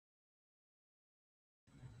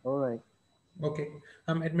All right. Okay,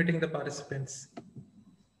 I'm admitting the participants.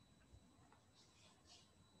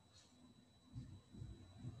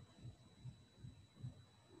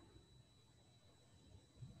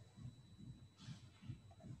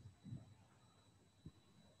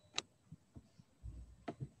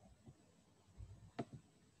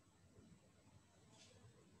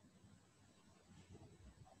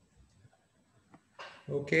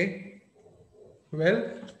 Okay,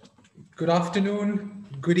 well, good afternoon,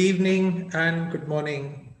 good evening, and good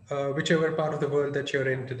morning, whichever part of the world that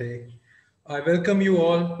you're in today. I welcome you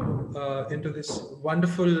all into this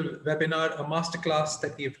wonderful webinar, a masterclass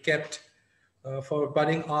that we've kept for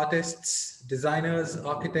budding artists, designers,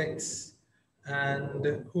 architects,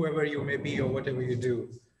 and whoever you may be or whatever you do.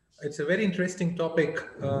 It's a very interesting topic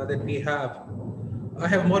that we have. I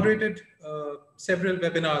have moderated several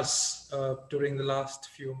webinars during the last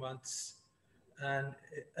few months,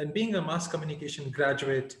 and being a mass communication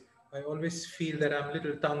graduate, I always feel that I'm a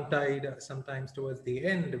little tongue-tied sometimes towards the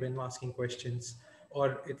end when asking questions,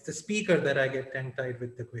 or it's the speaker that I get tongue-tied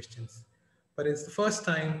with the questions. But it's the first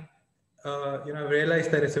time, I realized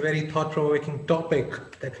that it's a very thought-provoking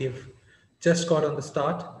topic that we've just got on the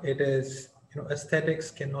start. It is, aesthetics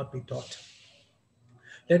cannot be taught.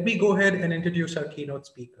 Let me go ahead and introduce our keynote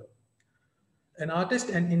speaker. An artist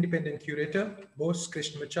and independent curator, Bose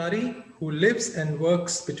Krishnamachari, who lives and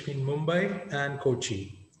works between Mumbai and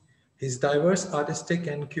Kochi. His diverse artistic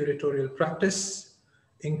and curatorial practice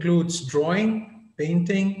includes drawing,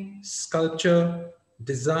 painting, sculpture,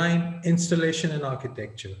 design, installation, and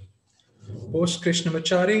architecture. Bose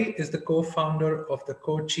Krishnamachari is the co-founder of the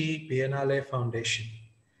Kochi Biennale Foundation.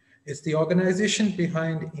 It's the organization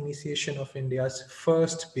behind the initiation of India's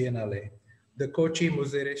first Biennale, the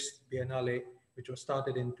Kochi-Muziris Biennale, which was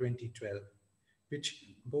started in 2012, which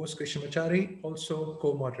Bose Krishnamachari also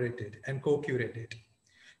co-moderated and co-curated.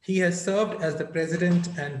 He has served as the President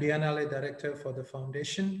and Biennale Director for the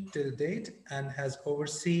foundation till date and has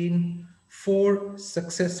overseen 4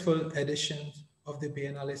 successful editions of the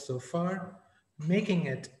Biennale so far, making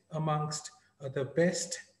it amongst the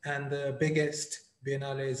best and the biggest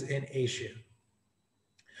biennales in Asia.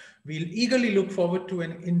 We'll eagerly look forward to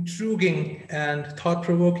an intriguing and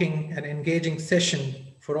thought-provoking and engaging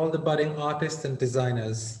session for all the budding artists and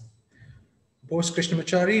designers. Bose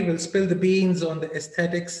Krishnamachari will spill the beans on the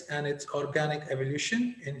aesthetics and its organic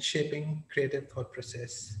evolution in shaping creative thought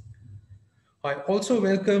process. I also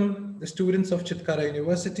welcome the students of Chitkara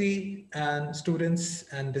University and students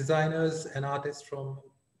and designers and artists from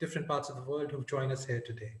different parts of the world who've joined us here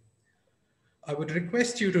today. I would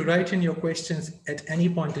request you to write in your questions at any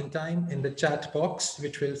point in time in the chat box,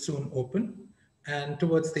 which will soon open. And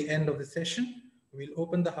towards the end of the session, we'll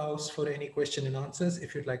open the house for any question and answers.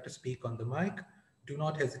 If you'd like to speak on the mic, do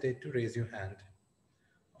not hesitate to raise your hand.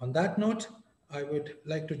 On that note, I would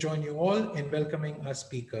like to join you all in welcoming our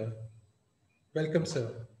speaker. Welcome,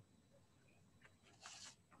 sir.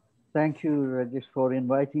 Thank you, Rajesh, for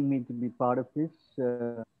inviting me to be part of this.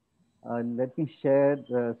 Let me share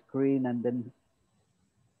the screen and then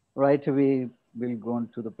right away we'll go on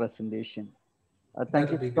to the presentation.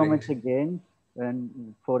 Thank you so much again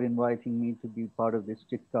and for inviting me to be part of this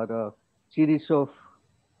Chitkara series of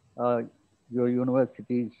your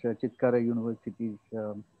universities, Chitkara University's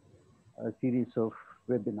series of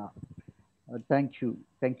webinars. Thank you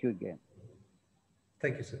again.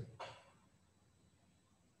 Thank you, sir.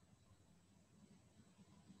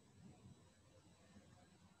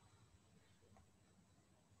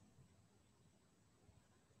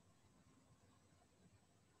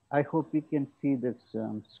 I hope we can see this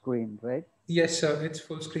screen, right? Yes, sir. It's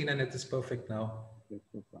full screen and it is perfect now. Okay,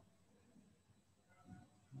 super.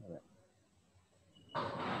 All right.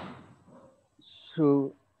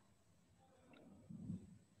 So,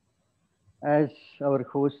 as our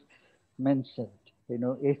host mentioned,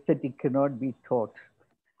 aesthetic cannot be taught.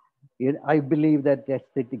 I believe that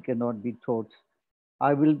aesthetic cannot be taught.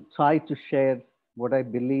 I will try to share what I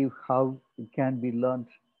believe, how it can be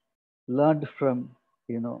learned from,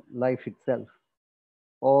 life itself,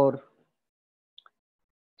 or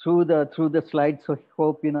through the slides. So I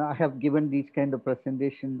hope, I have given these kind of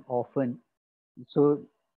presentation often. So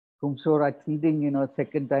whomsoever attending,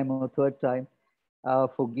 second time or third time,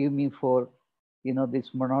 forgive me for, this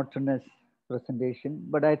monotonous presentation,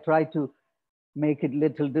 but I try to make it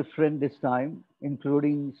little different this time,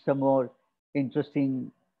 including some more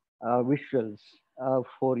interesting visuals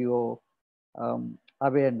for your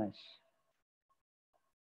awareness.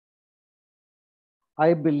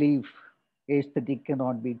 I believe aesthetic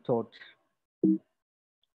cannot be taught.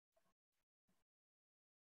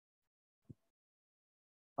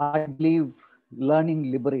 I believe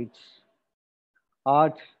learning liberates.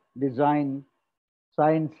 Art, design,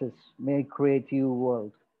 sciences may create you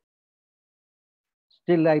world.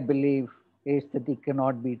 Still, I believe aesthetic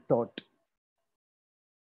cannot be taught.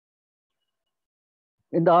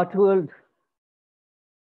 In the art world,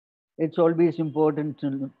 it's always important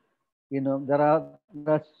to, there are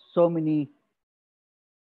so many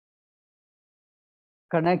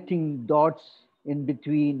connecting dots in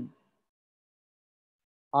between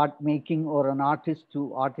art making or an artist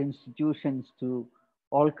to art institutions to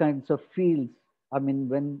all kinds of fields. I mean,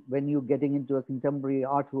 when you're getting into a contemporary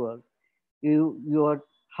art world, you are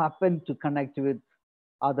happen to connect with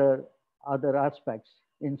other other aspects.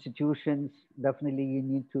 Institutions, definitely you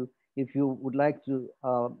need to, if you would like to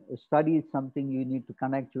study something, you need to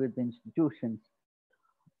connect with institutions.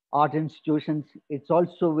 Art institutions, it's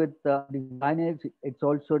also with designers, it's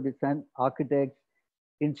also design architects.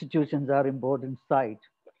 Institutions are important side.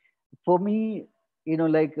 For me,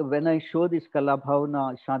 like when I show this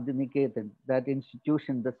Kalabhavana Shantiniketan, that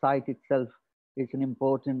institution, the site itself is an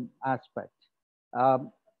important aspect.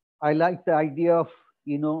 Um, I like the idea of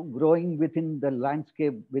growing within the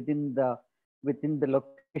landscape, within the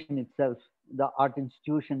location itself. The art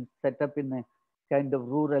institution set up in a kind of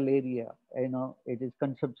rural area. It is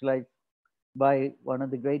conceptualized by one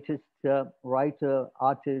of the greatest writer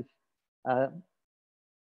artists, uh,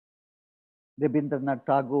 Rabindranath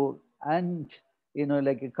Tagore, and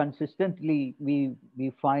like consistently we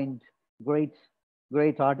find great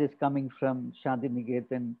great artists coming from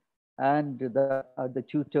Shantiniketan, and the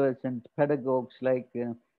tutors and pedagogues like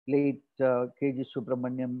late K.G.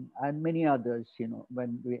 Subramaniam and many others.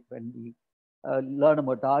 When we learn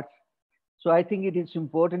about art, so I think it is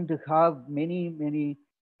important to have many,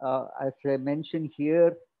 as I mentioned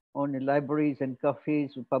here, on libraries and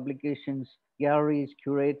cafes, publications, galleries,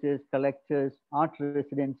 curators, collectors, art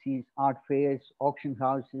residencies, art fairs, auction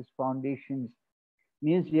houses, foundations,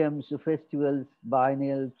 museums, festivals,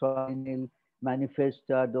 biennial, triennial,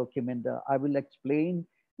 manifesta, documenta. I will explain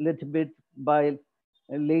a little bit by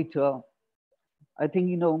later. I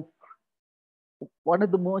think, one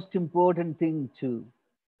of the most important thing to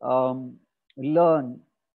um, learn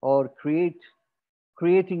or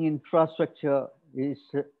creating infrastructure is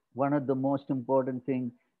one of the most important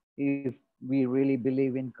thing if we really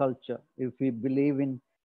believe in culture, if we believe in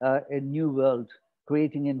a new world.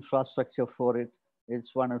 Creating infrastructure for it, it's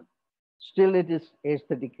one of, still it is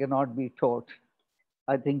aesthetic cannot be taught.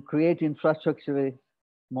 I think create infrastructure is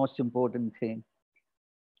most important thing.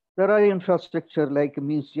 There are infrastructure like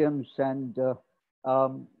museums and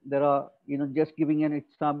there are, just giving an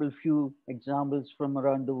example, few examples from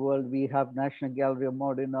around the world. We have National Gallery of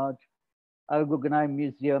Modern Art, Al Guggenheim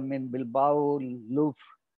Museum in Bilbao, Louvre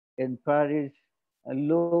in Paris,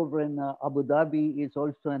 Louvre in Abu Dhabi is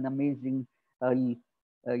also an amazing,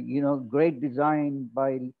 great design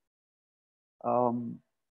by, um,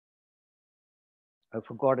 I've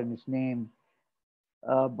forgotten his name,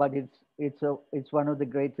 but it's one of the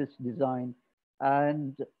greatest design,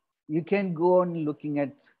 and you can go on looking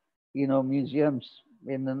at museums.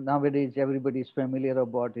 Nowadays everybody is familiar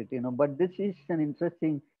about it, but this is an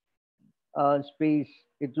interesting space.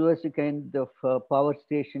 It was a kind of power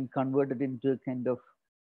station converted into a kind of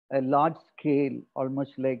a large scale,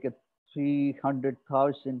 almost like a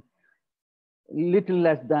 300,000, little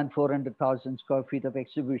less than 400,000 square feet of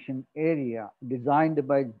exhibition area, designed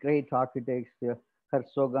by great architects,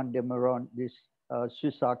 Herzog and de Meuron. These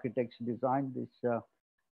Swiss architects designed this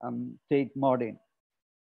Tate Modern.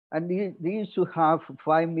 And they used to have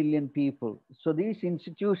 5 million people. So these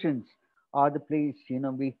institutions are the place,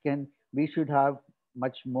 we should have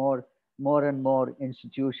much more and more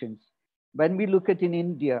institutions. When we look at in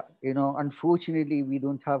India, unfortunately, we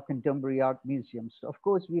don't have contemporary art museums. Of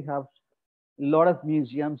course, we have a lot of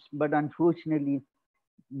museums, but unfortunately,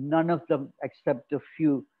 none of them except a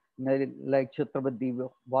few, like Chhatrapati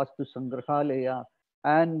Vastu Sangrahalaya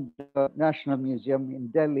and National Museum in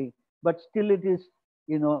Delhi. But still, it is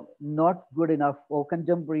not good enough for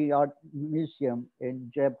contemporary art museum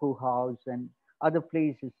in Jaipur House and other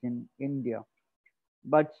places in India.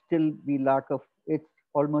 But still, we lack of, it's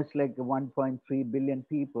almost like 1.3 billion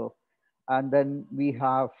people, and then we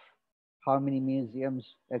have how many museums?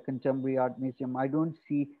 A contemporary art museum, I don't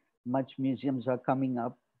see much museums are coming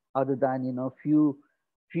up, other than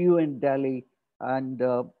few in Delhi and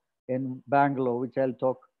in Bangalore, which I'll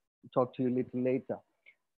talk to you a little later.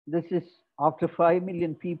 This is after 5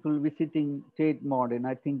 million people visiting Tate Modern.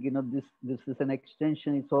 I think this is an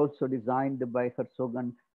extension. It's also designed by Herzog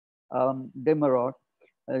and Demerod.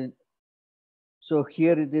 Uh, so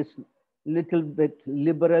here it is little bit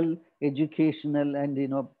liberal, educational,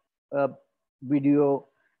 and uh, video,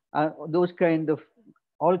 those kind of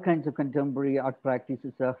all kinds of contemporary art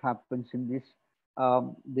practices happens in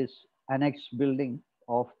this annex building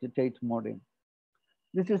of the Tate Modern.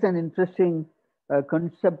 This is an interesting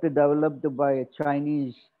concept developed by a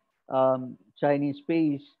Chinese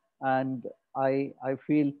space, and I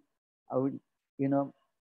feel I would, you know,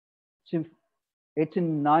 it's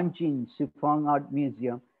in Nanjing Sifang Art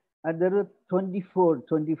Museum, and there are 24.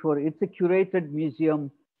 It's a curated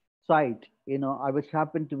museum site. I was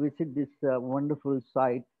happened to visit this wonderful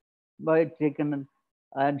site, by taken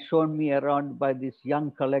and shown me around by this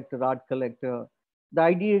young collector, art collector. The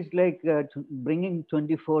idea is like bringing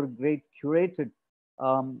 24 great curated,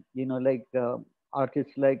 like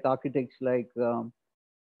artists, like architects, like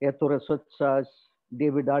Ettore Sotsas,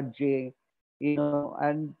 David Adjaye,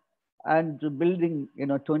 and building,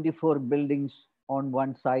 24 buildings on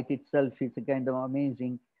one site itself is a kind of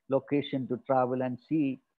amazing location to travel and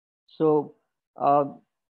see. So uh,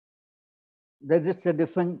 there's just a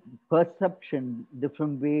different perception,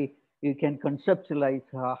 different way you can conceptualize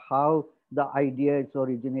how the idea is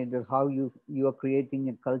originated, how you are creating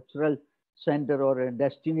a cultural center or a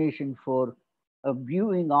destination for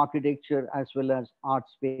viewing architecture as well as art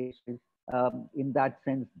spaces. In that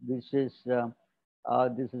sense, this is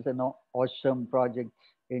an awesome project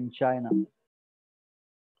in China.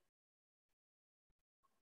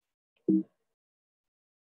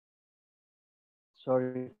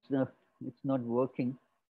 Sorry, it's not working.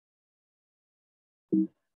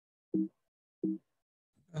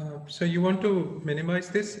 So you want to minimize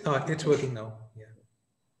this? It's working now. Yeah.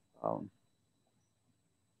 Um,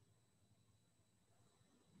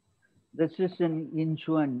 this is in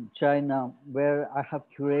Yinchuan, China, where I have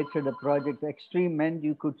curated a project. Extreme End,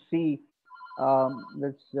 you could see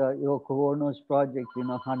that's Yoko Ono's project,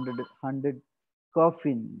 100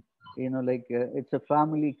 coffin, like it's a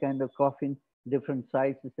family kind of coffin, different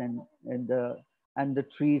sizes, and the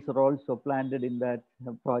trees are also planted in that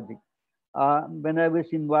project. When I was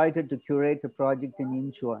invited to curate a project in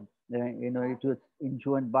Incheon, it was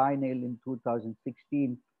Incheon Biennale in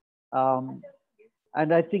 2016. Um,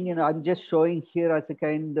 and I think, I'm just showing here as a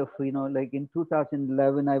kind of, like in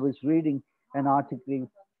 2011, I was reading an article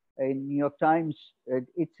in New York Times.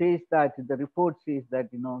 It says that the report says that,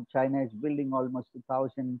 China is building almost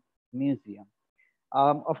 1,000 museums.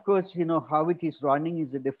 Of course, how it is running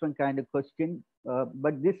is a different kind of question.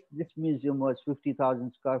 But this museum was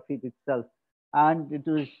 50,000 square feet itself, and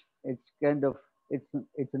it's kind of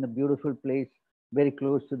it's in a beautiful place, very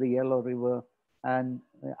close to the Yellow River, and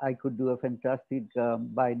I could do a fantastic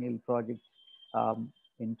biennial project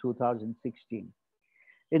in 2016.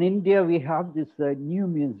 In India, we have this new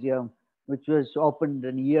museum which was opened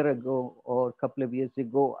a year ago or a couple of years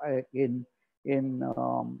ago in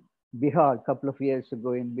Bihar, a couple of years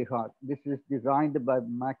ago in Bihar. This is designed by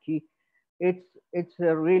Maki. It's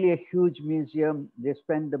really a huge museum. They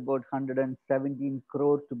spent about 117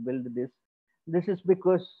 crore to build this. This is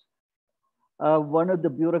because one of the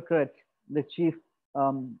bureaucrats, the chief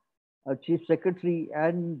secretary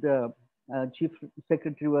and chief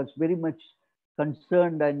secretary was very much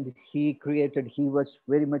concerned, and he was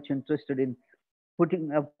very much interested in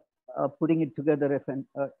putting it together as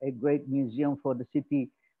a great museum for the city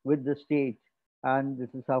with the state, and this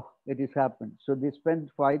is how it has happened. So they spent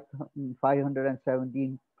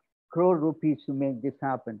 517 crore rupees to make this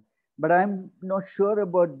happen. But I'm not sure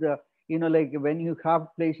about like when you have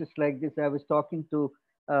places like this. I was talking to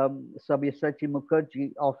Sabyasachi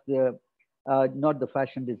Mukherjee of not the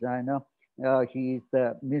fashion designer. He is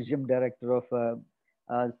the museum director of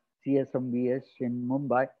CSMBS in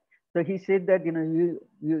Mumbai. So he said that you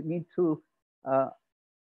need to uh,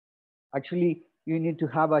 actually you need to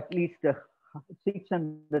have at least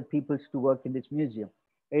 600 people to work in this museum.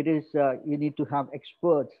 It is you need to have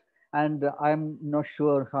experts, and I'm not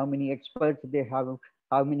sure how many experts they have,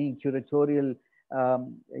 how many curatorial,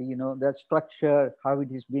 the structure, how it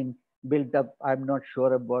has been built up. I'm not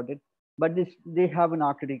sure about it, but they have an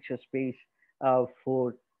architecture space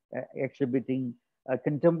for exhibiting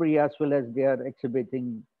contemporary as well as they are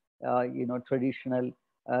exhibiting, traditional,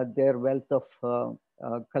 their wealth of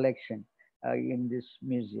collection in this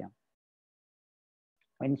museum.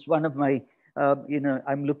 And it's one of my,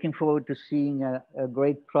 I'm looking forward to seeing a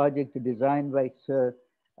great project designed by Sir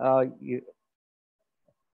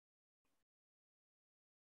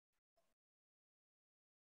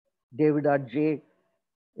David Adjaye.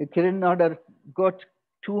 Kiran Nadar got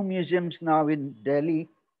two museums now in Delhi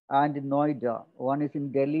and in Noida. One is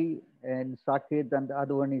in Delhi and Saket, and the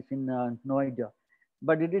other one is in Noida.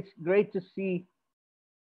 But it is great to see,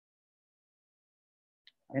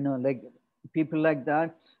 like people like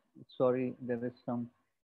that, Sorry, there is some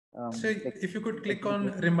So if you could click on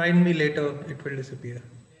technical remind me later, it will disappear.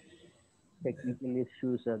 technical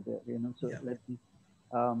issues are there. So Yeah. let me.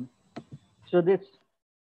 Um, so this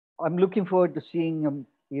I'm looking forward to seeing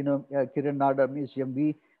Kiran Nada Museum.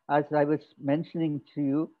 As I was mentioning to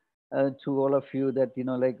you, to all of you, that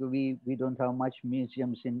like we don't have much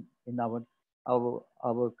museums in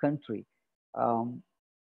our country. Um,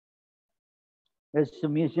 there's a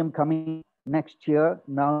museum coming next year.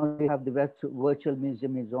 Now they have the virtual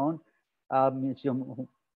museum is on, Museum of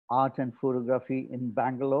Art and Photography in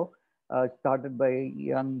Bangalore, started by a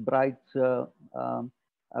young bright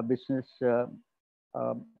business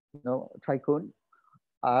tycoon.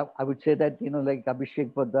 I would say that like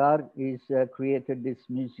Abhishek Badar is created this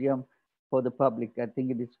museum for the public. I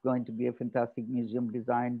think it is going to be a fantastic museum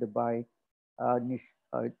designed by uh,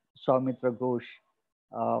 Soumitra Ghosh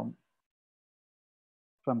um,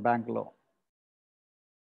 from Bangalore.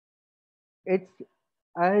 It's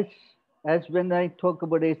as as when I talk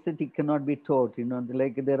about aesthetic cannot be taught.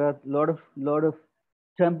 Like there are a lot of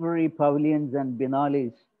temporary pavilions and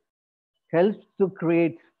biennales helps to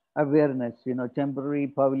create awareness. Temporary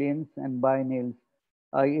pavilions and biennials.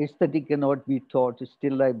 Aesthetic cannot be taught,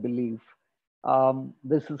 still, I believe.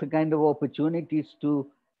 This is a kind of opportunities to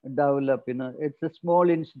develop. It's a small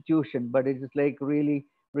institution, but it is like really,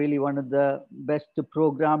 really one of the best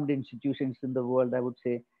programmed institutions in the world, I would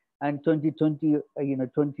say. And 2020,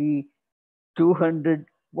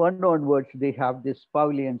 2201 onwards, they have these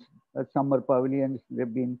pavilions, summer pavilions.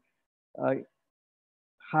 They've been uh,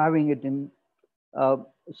 having it in uh,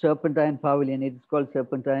 Serpentine Pavilion. It's called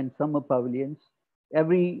Serpentine Summer Pavilions.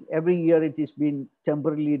 Every year it is been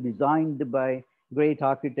temporarily designed by great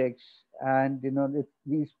architects, and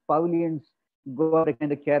these pavilions got a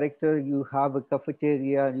kind of character. You have a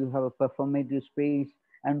cafeteria, you have a performative space,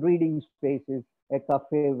 and reading spaces, a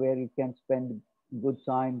cafe where you can spend good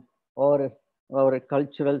time, or a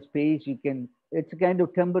cultural space. You can. It's a kind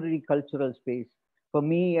of temporary cultural space. For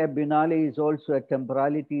me, a Biennale is also a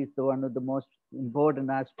temporality, is the one of the most important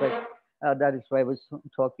aspects. That is why I was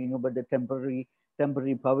talking about the temporary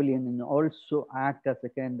pavilion, and also act as a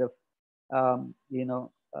kind of um, you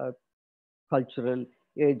know uh, cultural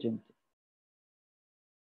agent.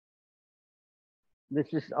 This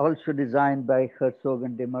is also designed by Herzog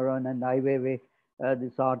and Demeron and Ai Weiwei,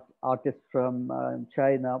 this artist from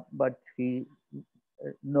China, but he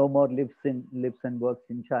no more lives and works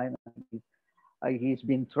in China. He's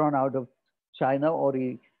been thrown out of China, or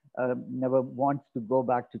he never wants to go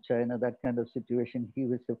back to China. That kind of situation. He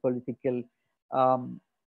was a political um,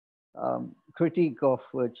 critique of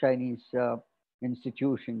Chinese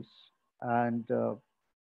institutions, and so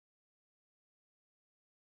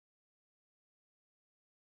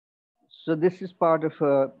this is part of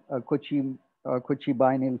Kochi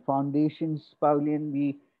Biennale Foundation's pavilion.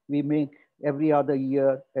 We make every other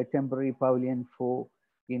year a temporary pavilion for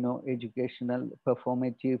educational,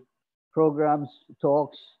 performative programs,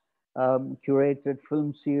 talks, curated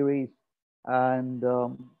film series, and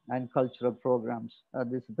cultural programs.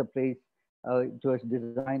 This is the place. It was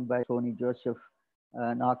designed by Tony Joseph,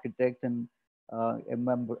 an architect and a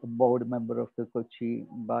board member of the Kochi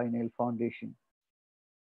Biennale Foundation.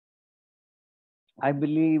 I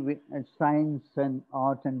believe science and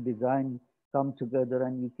art and design come together,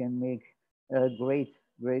 and you can make great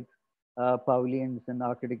pavilions and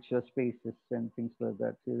architecture spaces and things like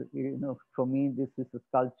that. So, for me, this is a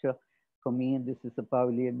sculpture. For me, this is a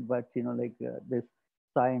pavilion. But like this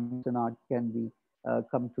science and art can be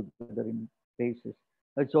come together in places.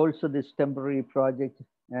 It's also this temporary project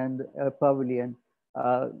and a pavilion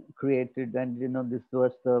created, and this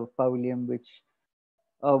was the pavilion which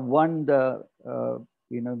won the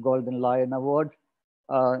Golden Lion Award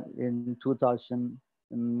in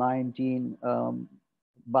 2019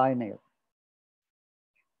 biennial.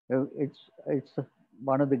 It's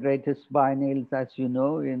one of the greatest biennials, as you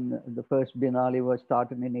know. In the first biennale was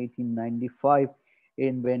started in 1895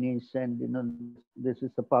 in Venice, and this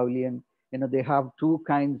is a pavilion. They have two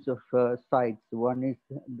kinds of sites. One is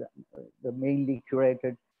the mainly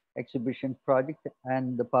curated exhibition project,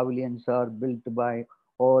 and the pavilions are built by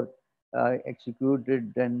or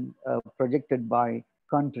executed and projected by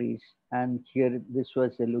countries. And here, this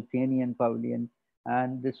was a Lithuanian pavilion,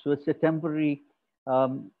 and this was a temporary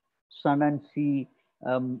um, sun and sea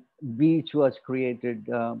beach was created,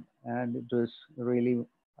 and it was really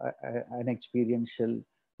an experiential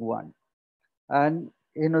one. And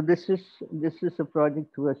this is a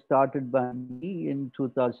project was started by me in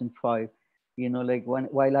 2005. Like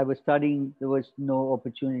while I was studying, there was no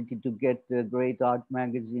opportunity to get great art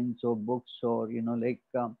magazines or books, or like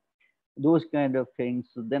those kind of things.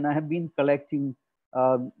 So then I have been collecting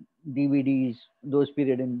um, DVDs, those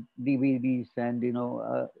period in DVDs, and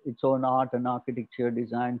its own art and architecture,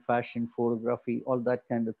 design, fashion, photography, all that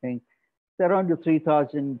kind of thing. Around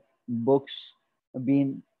 3,000 books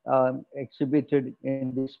being exhibited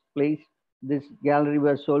in this place. This gallery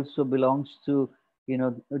was also belongs to,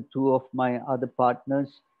 two of my other partners.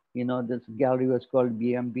 This gallery was called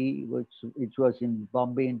BMB, which was in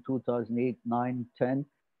Bombay in 2008, 9, 10.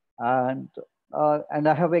 And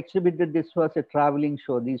I have exhibited. This was a traveling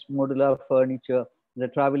show. These modular furniture. The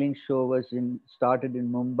traveling show was started in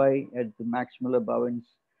Mumbai at the Max Muller Bhavan's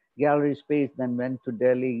gallery space. Then went to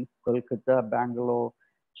Delhi, Kolkata, Bangalore,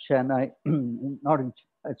 Chennai. Not in,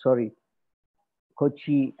 sorry,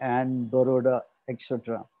 Kochi and Baroda,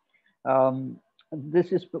 etc.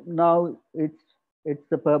 This is now it's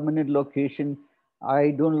the permanent location.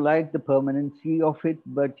 I don't like the permanency of it,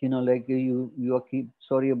 but like you are keep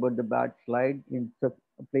sorry about the bad slide. It's a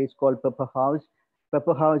place called Pepper House.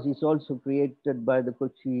 Pepper House is also created by the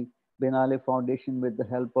Kochi Biennale Foundation with the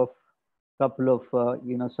help of couple of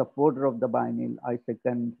supporter of the biennial, Isaac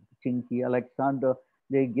and Chinky Alexander.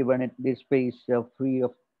 They given it this space free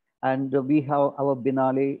of, and we have our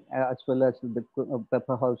Biennale as well as the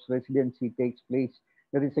Pepper House residency takes place.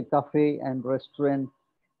 There is a cafe and restaurant,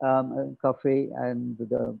 cafe and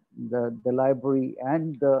the library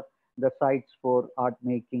and the sites for art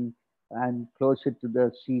making and closer to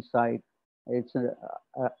the seaside. It's a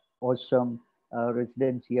awesome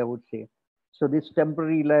residency, I would say. So this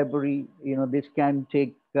temporary library, this can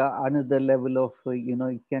take another level of,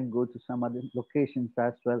 it can go to some other locations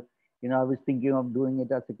as well. I was thinking of doing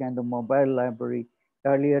it as a kind of mobile library.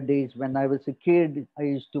 Earlier days when I was a kid, I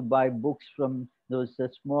used to buy books from those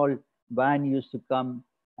small van used to come,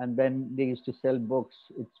 and then they used to sell books.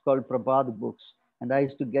 It's called Prabhat books. And I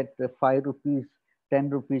used to get 5 rupees, 10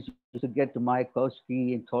 rupees, used to get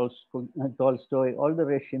Mayakovsky and Tolstoy, all the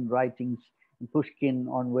Russian writings, Pushkin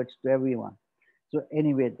onwards to everyone. So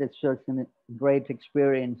anyway, this was a great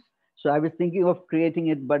experience. So I was thinking of creating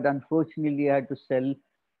it, but unfortunately I had to sell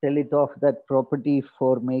it off that property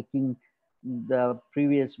for making the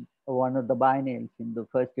previous one of the biennials in the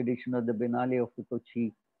first edition of the Biennale of the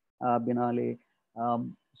Kochi Biennale.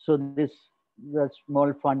 So the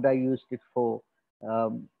small fund I used it for,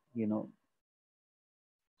 um, you know.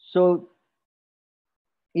 So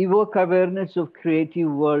evoke awareness of creative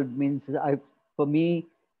world means for me,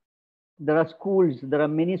 there are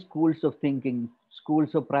many schools of thinking, schools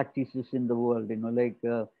of practices in the world, like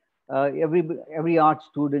every art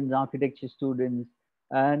student, architecture students,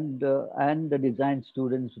 and the design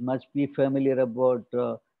students must be familiar about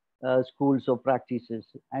schools of practices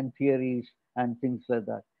and theories and things like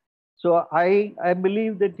that. So I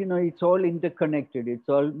believe that it's all interconnected. It's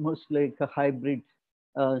almost like a hybrid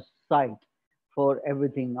uh, site for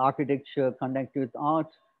everything. Architecture connect with art,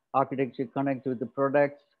 architecture connect with the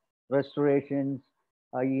products, restorations,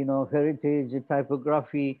 heritage,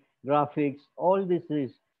 typography, graphics. All this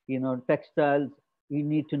is textiles. You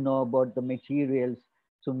need to know about the materials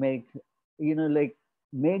to make like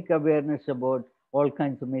make awareness about all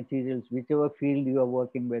kinds of materials, whichever field you are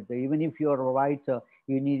working with. Even if you're a writer,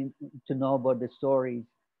 you need to know about the stories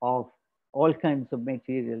of all kinds of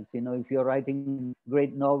materials. If you're writing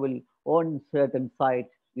great novel on certain site,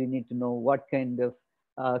 you need to know what kind of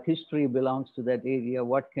history belongs to that area,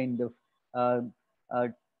 what kind of uh, uh,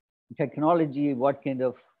 technology, what kind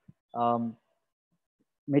of um,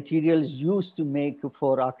 materials used to make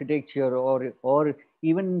for architecture or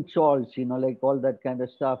even shawls, like all that kind of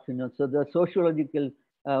stuff. So the sociological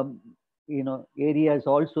um, areas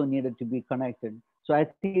also needed to be connected. So I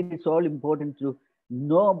think it is all important to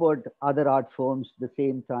know about other art forms at the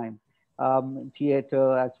same time.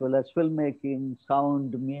 Theater as well as filmmaking,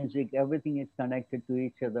 sound, music, everything is connected to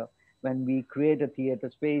each other. When we create a theater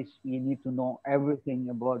space, we need to know everything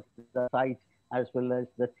about the site as well as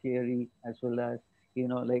the theory, as well as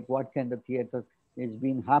like what kind of theater is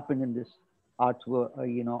being happen in this artwork.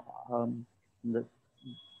 The,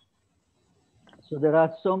 so there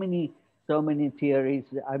are so many theories.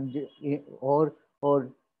 Or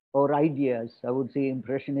or ideas. I would say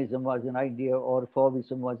Impressionism was an idea, or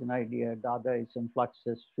Fauvism was an idea. Dadaism,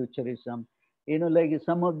 Fluxus, Futurism. Like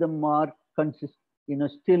some of them are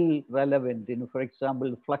still relevant. For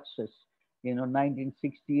example, Fluxus.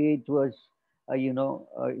 1968 was,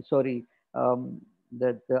 sorry,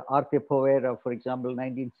 that Arte Povera, for example,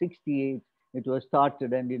 1968, it was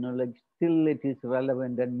started, and like still it is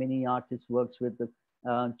relevant, and many artists works with the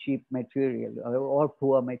cheap material or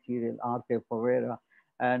poor material, Arte Povera,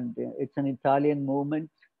 and it's an Italian movement,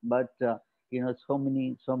 but so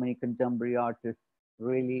many contemporary artists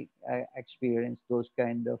really experience those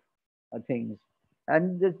kind of things.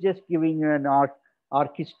 And just giving you an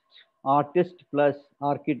artist, artist plus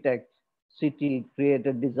architect city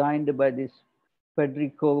created, designed by this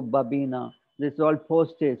Federico Babina. This all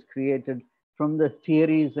posters created from the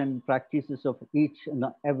theories and practices of each and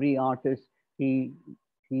every artist. He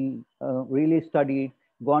really studied,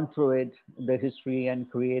 gone through it, the history, and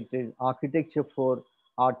created architecture for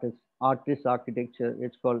artists, artist architecture.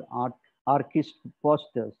 It's called artist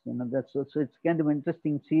posters. That's also, it's kind of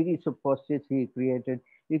interesting series of posters he created.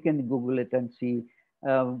 You can Google it and see.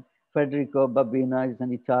 Federico Babina is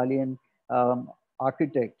an Italian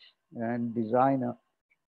architect and designer.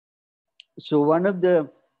 So one of the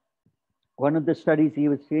studies he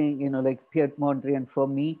was saying, like Piet Mondrian, for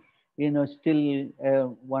me, still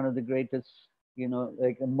one of the greatest,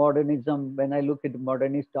 like modernism. When I look at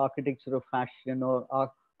modernist architecture of fashion or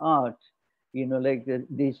art, like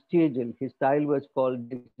the Stiegel, his style was called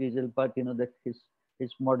Stiegel, but that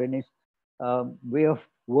his modernist way of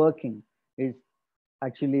working is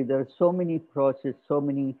actually, there are so many process, so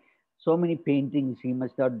many paintings he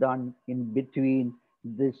must have done in between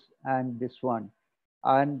this and this one.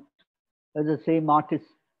 And the same artist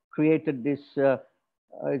created this.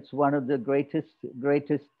 It's one of the greatest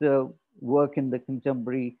work in the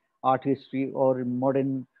contemporary art history or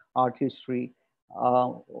modern art history.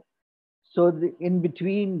 Uh, so in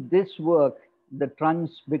between this work, the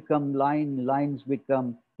trunks become lines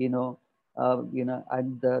become and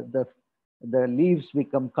the leaves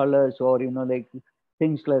become colors, or like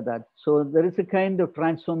things like that. So there is a kind of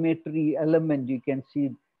transformatory element you can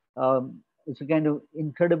see. It's a kind of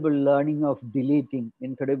incredible learning of deleting,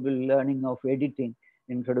 incredible learning of editing,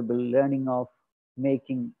 incredible learning of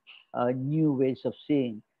making new ways of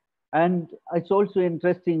seeing. And it's also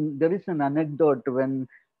interesting. There is an anecdote when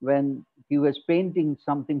he was painting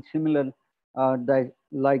something similar,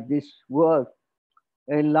 like this work.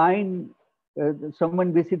 A line,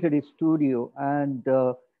 someone visited his studio, and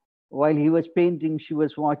while he was painting, she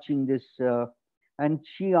was watching this, and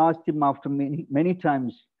she asked him after many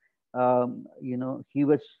times. He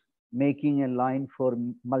was making a line for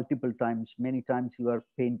multiple times. Many times he was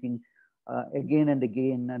painting again and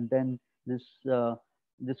again, and then this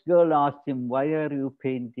this girl asked him, "Why are you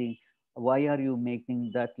painting? Why are you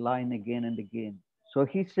making that line again and again?" So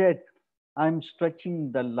he said, "I'm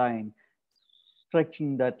stretching the line,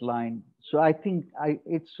 stretching that line." So I think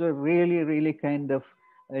it's a really kind of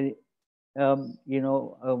really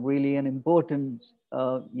an important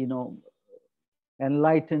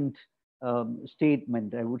enlightened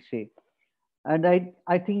statement, I would say. And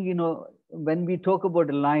I think, when we talk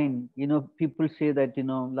about a line, people say that,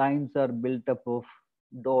 lines are built up of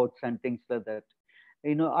dots and things like that.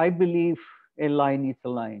 I believe a line is a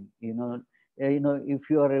line. If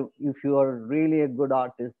you are really a good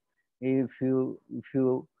artist, if you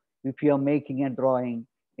are making a drawing,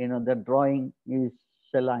 the drawing is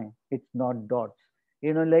a line. It's not dots.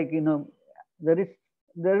 Like, there is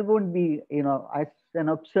there won't be, as an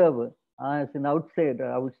observer, as an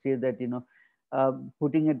outsider, I would say that,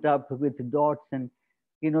 putting it up with dots, and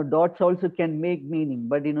dots also can make meaning.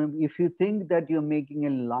 But if you think that you're making a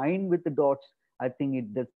line with the dots, I think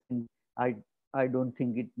it doesn't. I don't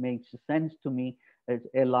think it makes sense to me. As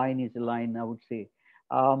a line is a line, I would say.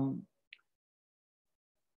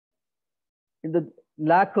 In the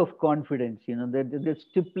lack of confidence, the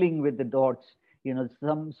stippling with the dots.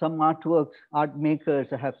 Some artworks, art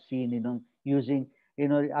makers I have seen, using.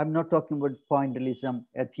 I'm not talking about pointillism.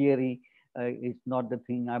 A theory is not the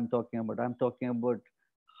thing I'm talking about. I'm talking about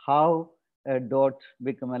how a dot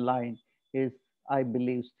become a line. Is, I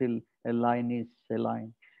believe, still a line is a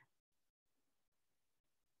line.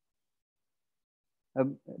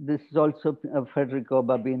 This is also Federico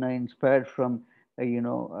Babina, inspired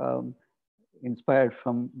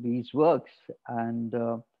from these works, and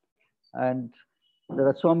there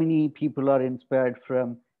are so many people are inspired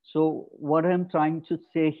from. So what I'm trying to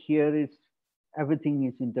say here is everything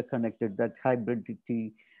is interconnected. That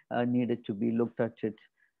hybridity needed to be looked at it.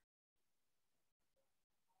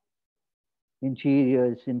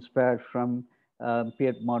 Interiors inspired from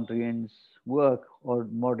Piet Mondrian's work, or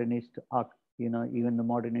modernist art, even the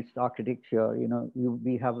modernist architecture.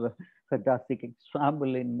 We have a fantastic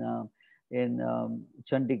example in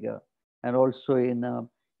Chandigarh, and also in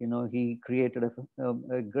he created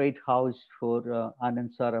a great house for Anand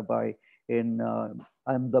Sarabhai in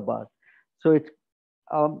Ahmedabad. So it's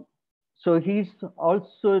so he's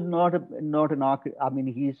also not an architect. I mean,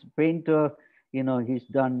 he's a painter. He's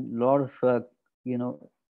done a lot of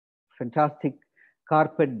fantastic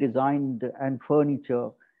carpet designed and furniture,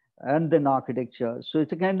 and then architecture. So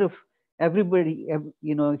it's a kind of everybody,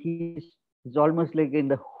 he's almost like in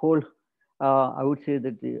the whole, I would say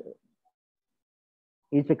that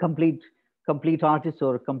he's a complete artist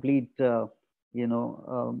or a complete, you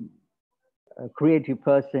know, a creative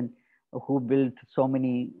person who built so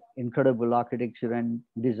many incredible architecture and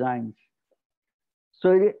designs.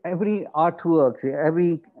 So every artwork,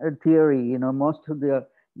 every theory, most of the,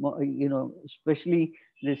 especially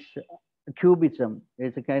this cubism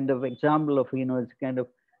is a kind of example of,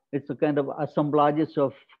 it's a kind of assemblages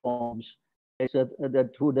of forms. It's the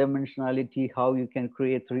two-dimensionality, how you can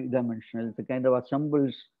create three-dimensional. It's a kind of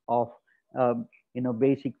assembles of,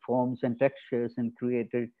 basic forms and textures and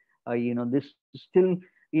created, this still,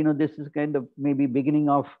 this is kind of maybe beginning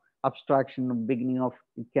of abstraction, beginning of,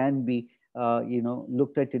 it can be,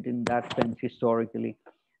 looked at it in that sense historically.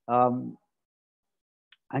 And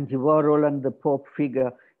Warhol and the Pope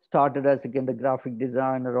figure started as again the graphic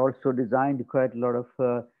designer, also designed quite a lot of,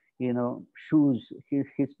 shoes.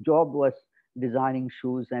 His job was designing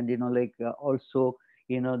shoes, and also,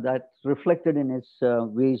 that's reflected in his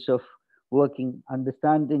ways of working,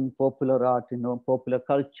 understanding popular art, popular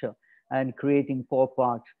culture, and creating pop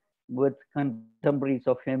art with contemporaries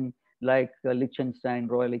of him like Liechtenstein,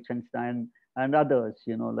 Royal Liechtenstein, and others.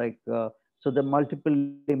 So the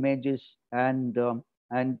multiple images and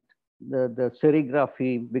the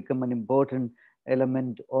serigraphy become an important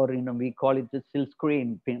element, or we call it the silk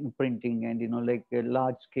screen printing, and like a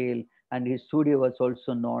large scale. And his studio was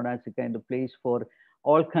also known as a kind of place for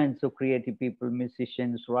all kinds of creative people,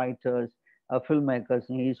 musicians, writers, filmmakers.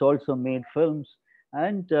 And he's also made films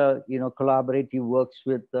and collaborative works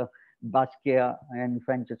with Basquiat and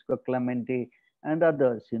Francesco Clementi and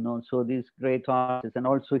others. So these great artists. And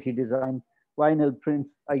also he designed vinyl prints,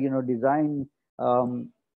 design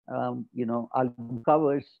album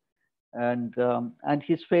covers, and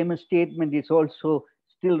his famous statement is also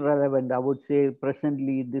still relevant. I would say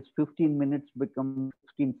presently this 15 minutes become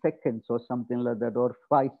 15 seconds or something like that, or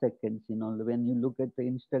 5 seconds. When you look at the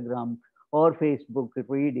Instagram or Facebook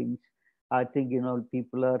readings, I think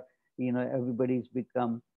people are, everybody's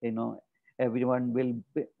become, everyone will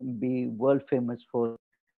be world famous for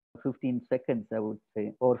 15 seconds, I would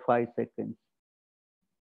say, or 5 seconds.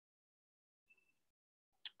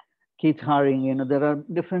 Keith Haring, there are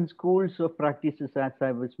different schools of practices, as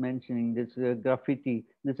I was mentioning. This graffiti,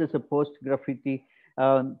 this is a post-graffiti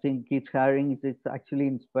thing. Keith Haring, it's actually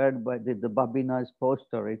inspired by the Babina's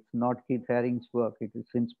poster. It's not Keith Haring's work. It is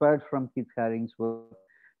inspired from Keith Haring's work.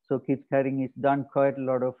 So Keith Haring has done quite a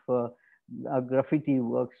lot of graffiti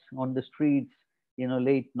works on the streets,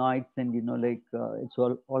 late nights, and, it's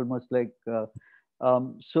almost like,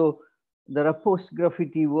 so there are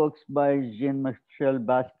post-graffiti works by Jean-Michel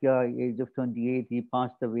Basquiat, age of 28, he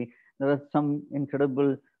passed away. There are some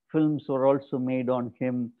incredible films were also made on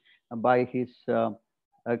him by his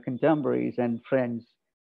contemporaries and friends.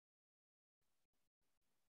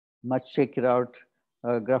 Much check it out.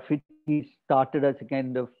 Graffiti started as a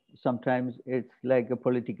kind of, sometimes it's like a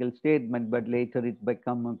political statement, but later it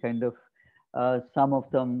become a kind of, some of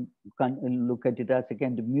them can look at it as a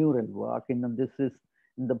kind of mural work. This is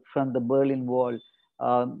from the Berlin Wall.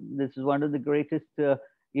 This is one of the greatest,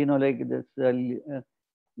 like this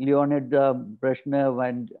Leonid Brezhnev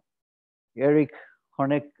and Erich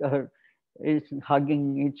Honecker is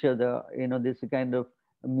hugging each other. This kind of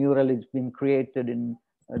mural has been created in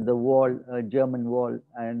the wall, German wall,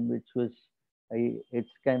 and which was,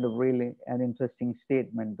 it's kind of really an interesting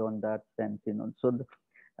statement on that sense. So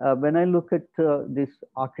when I look at this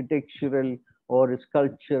architectural or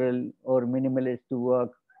sculptural or minimalist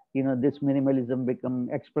work, this minimalism become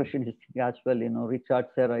expressionistic as well. Richard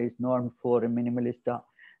Serra is known for a minimalist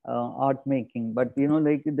art making, but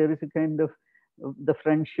like there is a kind of the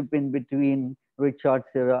friendship in between Richard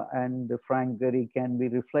Serra and Frank Gehry can be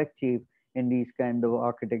reflective in these kind of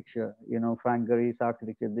architecture. Frank Gehry's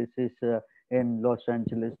architecture. This is in Los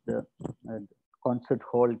Angeles, the concert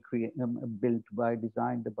hall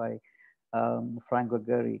designed by Frank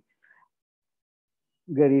Gehry.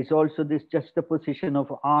 There is also this juxtaposition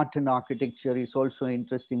of art and architecture is also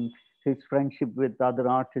interesting. His friendship with other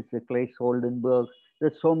artists, Claes Oldenburg.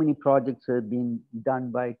 There's so many projects that have been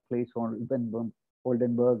done by Claes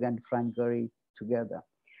Oldenburg and Frank Gehry together.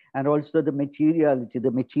 And also the materiality,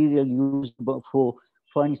 the material used for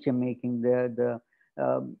furniture making,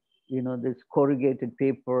 this corrugated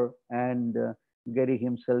paper, and Gehry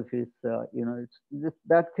himself is, it's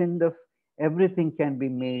that kind of, everything can be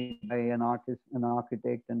made by an artist, an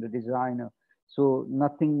architect, and a designer. So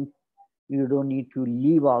nothing, you don't need to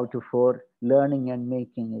leave out for learning and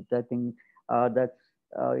making it. I think that's,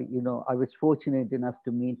 I was fortunate enough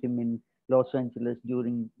to meet him in Los Angeles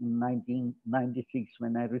during 1996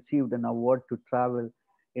 when I received an award to travel.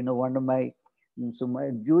 One of my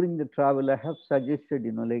during the travel I have suggested,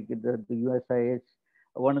 like the USIS,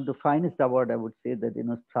 one of the finest award I would say that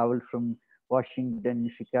travel from Washington,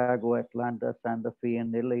 Chicago, Atlanta, Santa Fe,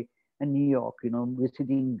 and LA and New York.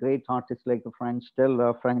 Visiting great artists like Frank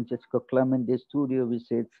Stella, Francesco Clemente studio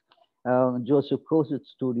visits, Joseph Kosuth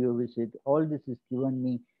studio visit. All this has given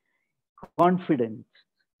me confidence.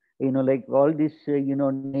 Like all this,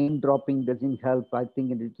 name dropping doesn't help. I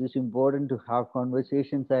think it is important to have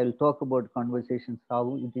conversations. I'll talk about conversations,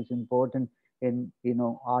 how it is important in,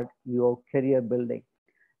 art, your career building.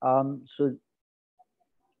 So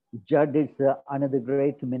Judd is another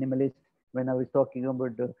great minimalist. When I was talking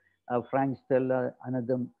about Frank Stella,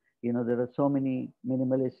 another, there are so many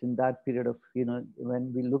minimalists in that period of,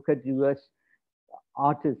 when we look at US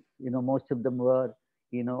artists, most of them were,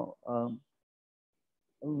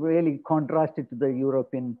 really contrasted to the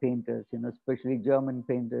European painters, especially German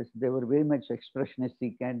painters. They were very much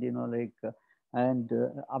expressionistic and,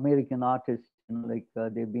 American artists,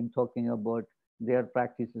 they've been talking about their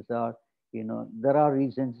practices are, there are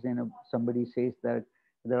reasons, somebody says that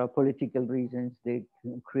there are political reasons they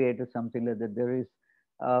created something like that. There is,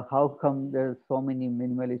 how come there are so many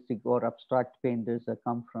minimalistic or abstract painters that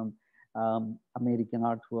come from American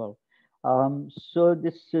art world? So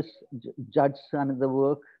this is Judd's another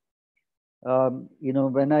work.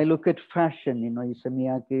 When I look at fashion, Issey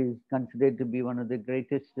Miyake is considered to be one of the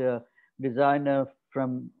greatest designer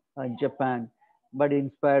from Japan, but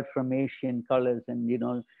inspired from Asian colors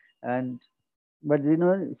but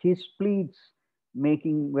he splits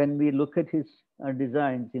making, when we look at his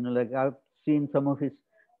designs, like I've seen some of his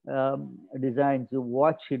designs, the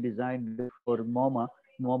watch he designed for MoMA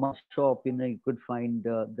shop, you could find,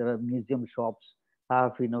 there are museum shops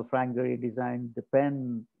have, Frank Gehry designed the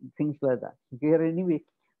pen, things like that. Here anyway,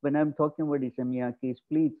 when I'm talking about Issey Miyake,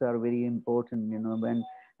 pleats are very important, when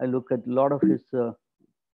I look at a lot of his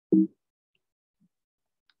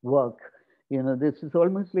work, this is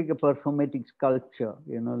almost like a performatic sculpture,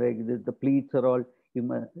 like the pleats are all, you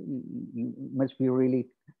must be really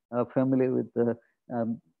familiar with the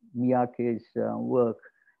Miyake's work.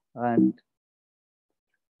 And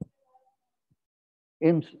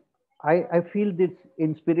I feel these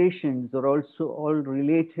inspirations are also all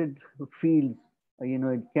related fields.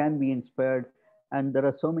 It can be inspired, and there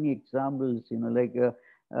are so many examples. Like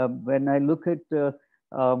when I look at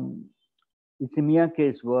Issey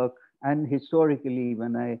Miyake's work, and historically,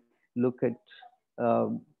 when I look at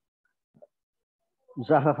Zaha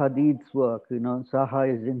Hadid's work, Zaha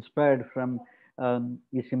is inspired from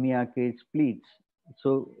Issey Miyake's pleats.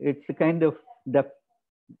 So it's a kind of depth.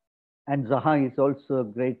 And Zaha is also a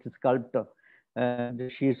great sculptor,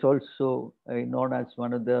 and she is also known as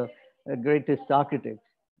one of the greatest architects,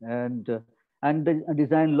 and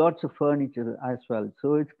design lots of furniture as well.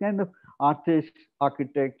 So it's kind of artist,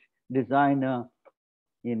 architect, designer,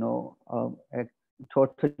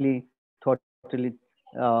 totally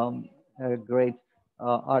great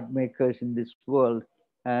art makers in this world.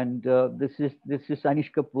 And this is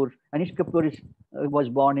Anish Kapoor. Anish Kapoor was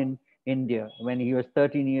born in India. When he was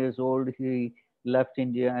 13 years old, he left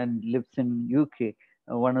India and lives in UK.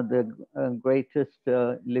 One of the greatest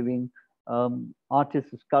living artist,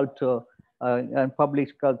 sculptor, and public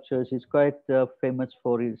sculptures. He's quite famous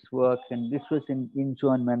for his work. And this was in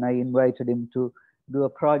June when I invited him to do a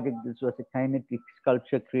project. This was a kinetic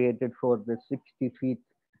sculpture created for the 60 feet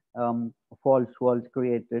false walls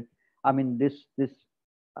created. I mean,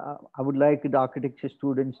 I would like the architecture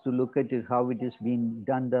students to look at it, how it is being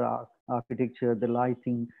done, the architecture, the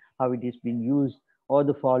lighting, how it is being used, or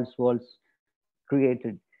the false walls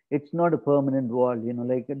created. It's not a permanent wall,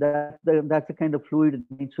 like that's a kind of fluid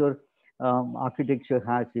nature architecture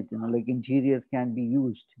has it, like interiors can be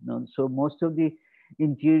used, So most of the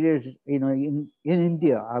interiors, in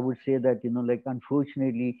India, I would say that, like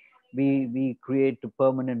unfortunately, we create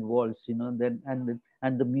permanent walls, then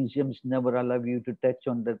and the museums never allow you to touch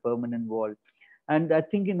on the permanent wall. And I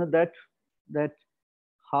think, that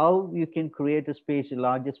how you can create a space, a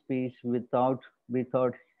larger space without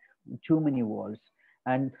too many walls,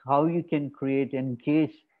 and how you can create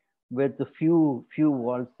encase with a few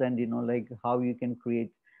walls, and like how you can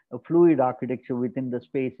create a fluid architecture within the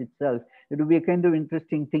space itself. It will be a kind of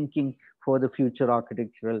interesting thinking for the future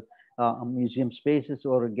architectural museum spaces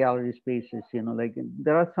or gallery spaces. Like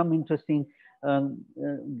there are some interesting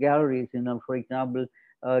galleries. For example,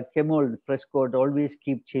 Kemold Prescott always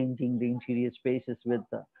keep changing the interior spaces with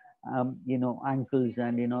ankles,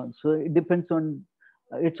 and so it depends on.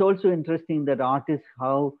 It's also interesting that artists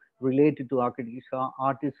how related to architecture, how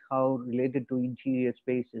art is how related to interior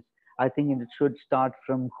spaces. I think it should start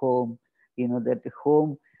from home, that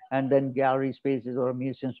home and then gallery spaces or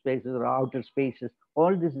museum spaces or outer spaces.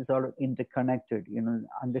 All this is sort of interconnected,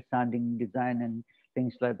 understanding design and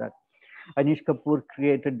things like that. Anish Kapoor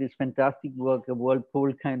created this fantastic work, a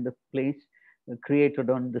whirlpool kind of place, created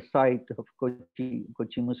on the site of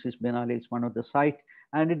Kochi-Muziris Biennale is one of the sites,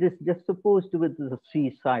 and it is just supposed to be the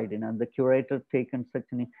seaside. The curator taken such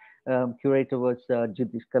an curator was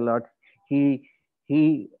Jitish Kalat.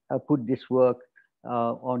 He put this work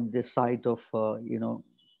on the site of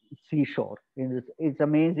seashore. It's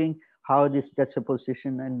amazing how this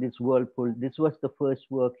juxtaposition and this whirlpool. This was the first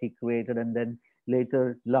work he created, and then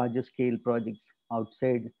later larger scale projects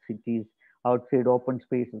outside cities, outside open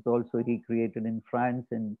spaces also he created in France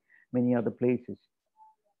and many other places.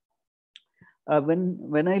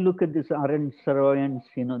 When I look at this Aaron Saroyan's,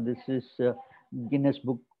 this is Guinness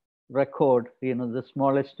Book record, the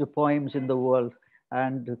smallest poems in the world,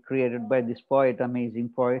 and created by this poet, amazing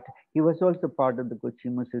poet. He was also part of the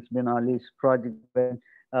Kochi-Muziris Biennale's project when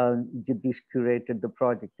Jitish curated the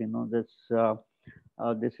project.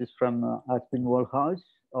 This is from Aspinwall House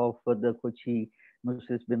of the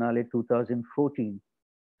Kochi-Muziris Biennale 2014.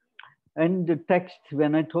 And the text,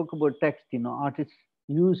 when I talk about text, artists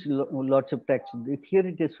use lots of text. Here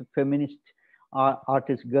it is feminist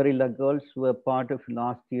artists, Guerrilla Girls, were part of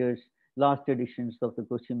last editions of the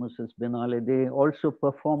Kochi-Muziris Biennale. They also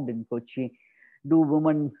performed in Kochi. Do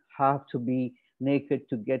women have to be naked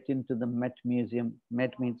to get into the Met Museum?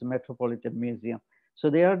 Met means Metropolitan Museum. So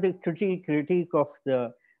they are the critique of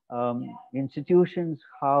the institutions,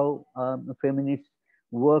 how feminists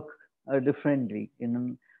work differently.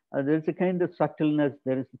 There's a kind of subtleness,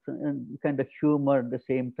 there is a kind of humor at the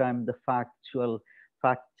same time, the facts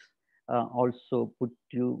also put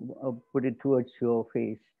it towards your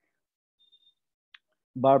face.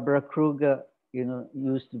 Barbara Kruger,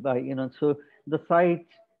 used by, so the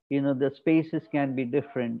sites, the spaces can be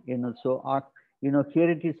different, so here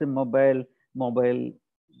it is a mobile,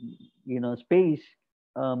 space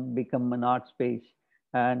become an art space.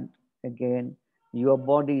 And again, your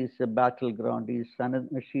body is a battleground.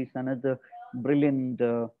 She's another brilliant,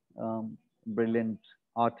 brilliant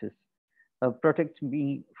artist. Protect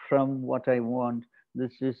me from what I want.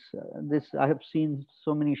 This I have seen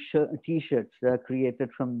so many t-shirts created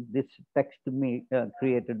from this text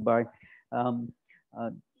created by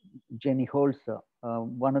Jenny Holzer,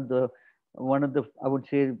 one of the I would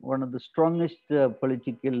say one of the strongest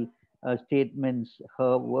political statements.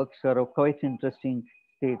 Her works are quite interesting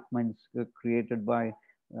statements created by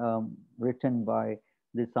written by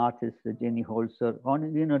this artist Jenny Holzer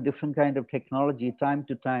on different kind of technology. Time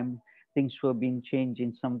to time things were being changed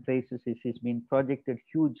in some places. It has been projected,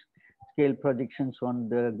 huge scale projections on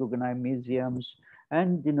the Guggenheim museums,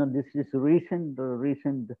 and this is recent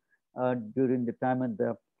during the time of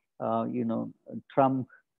the Trump,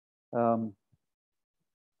 the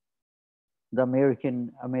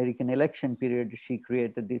American election period. She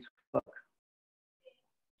created this work,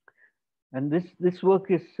 and this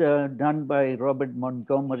work is done by Robert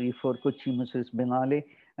Montgomery for Kochi-Muziris Biennale,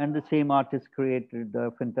 and the same artist created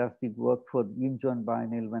fantastic work for Yinchuan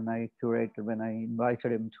Biennale when I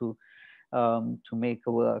invited him to make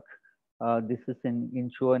a work. This is in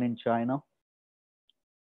Yinchuan in China.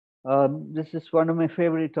 This is one of my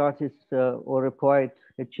favorite artists, or a poet,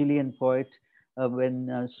 a Chilean poet. When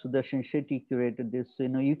Sudarshan Shetty curated this,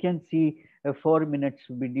 you can see a 4 minutes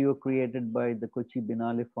video created by the Kochi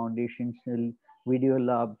Biennale Foundation's video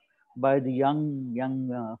lab by the young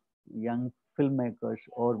filmmakers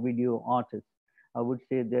or video artists. I would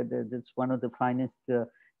say that it's one of the finest.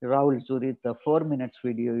 Raul Zurita 4 minutes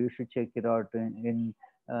video. You should check it out in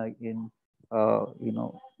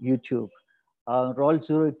YouTube. Raul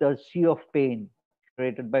Zurita's Sea of Pain,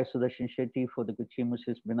 curated by Sudarshan Shetty for the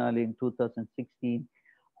Kochi-Muziris Biennale in 2016.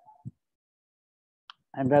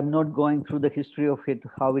 And I'm not going through the history of it,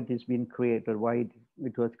 how it has been created, why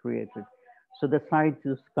it was created. So the site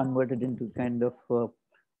is converted into kind of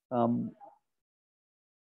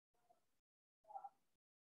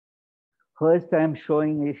first I'm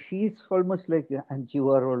showing she's almost like Angie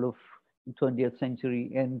Warhol of 20th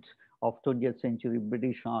century, end of 20th century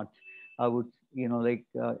British art. I would, like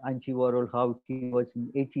Angie Warhol, how he was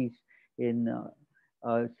in 80s, in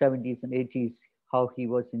 70s and 80s, how he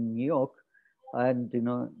was in New York. And,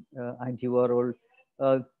 Angie Warhol,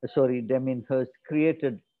 Damien Hirst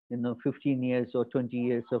created, 15 years or 20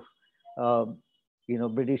 years of,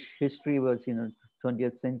 British history was,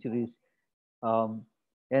 20th centuries,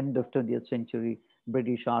 end of 20th century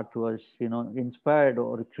British art was, inspired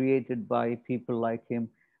or created by people like him.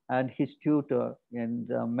 and his tutor and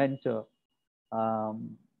mentor, um,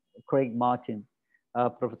 Craig Martin,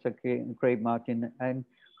 Professor Craig Martin, and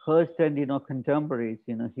Hearst and contemporaries.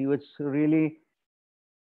 He was really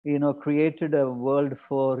created a world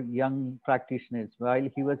for young practitioners. While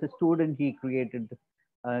he was a student, he created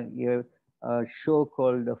a show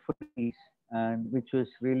called Footpiece, and which was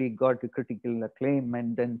really got a critical acclaim.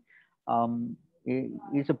 And then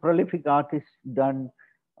he's a prolific artist, done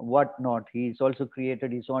whatnot. He's also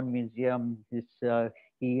created his own museum.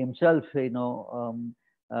 He himself,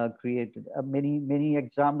 created many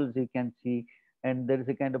examples you can see, and there is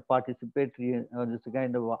a kind of participatory. There's a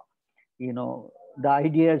kind of you know the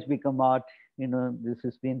idea has become art. This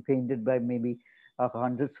has been painted by maybe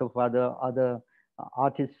hundreds of other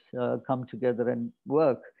artists come together and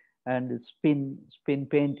work, and it's spin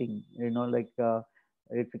painting,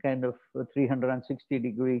 it's a kind of a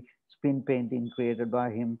 360-degree spin painting created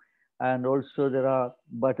by him. And also there are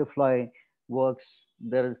butterfly works,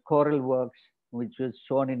 there is coral works which was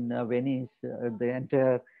shown in Venice, the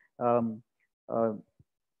entire um, uh,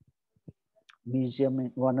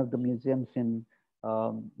 museum, one of the museums in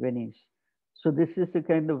Venice. So this is a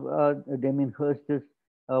kind of Damien Hirst's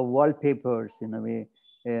wallpapers in a way.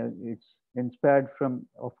 It's inspired from,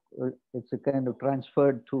 it's a kind of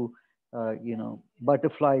transferred to,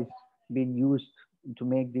 butterflies being used to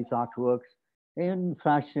make these artworks. In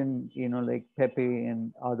fashion, like Pepe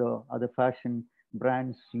and other fashion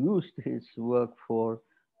brands used his work for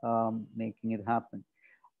making it happen.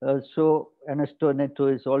 So Ernesto Neto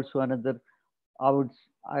is also another. I would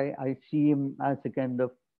I see him as a kind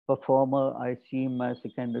of performer. I see him as a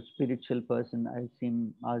kind of spiritual person. I see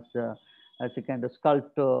him as a kind of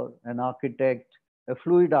sculptor, an architect, a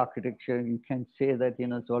fluid architecture. You can say that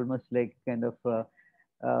it's almost like kind of a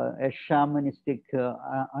shamanistic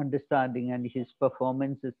understanding, and his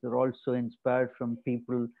performances are also inspired from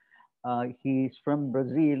people. He's from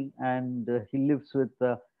Brazil, and he lives with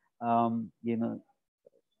um, you know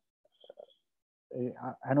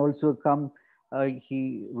and also come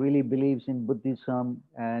he really believes in Buddhism.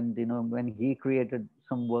 And when he created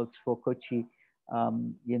some works for Kochi,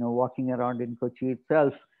 walking around in Kochi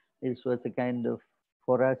itself, this was a kind of,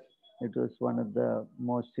 for us, it was one of the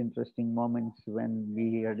most interesting moments when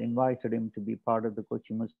we had invited him to be part of the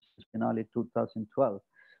Kochi-Muziris Biennale 2012.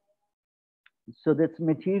 So that's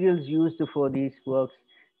materials used for these works,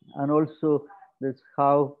 and also this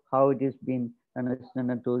how it has been. And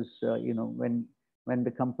Anato's, when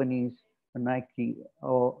the companies Nike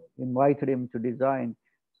or invited him to design,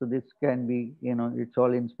 so this can be, it's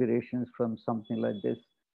all inspirations from something like this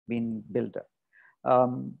being built up.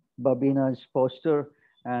 Babina's poster,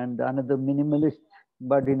 and another minimalist,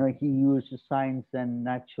 but he used science and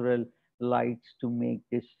natural lights to make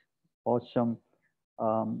this awesome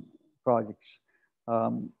um, projects.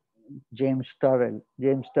 Um, James Turrell.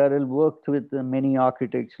 James Turrell worked with many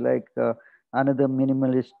architects, like another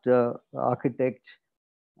minimalist architect,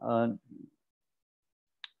 uh,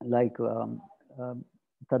 like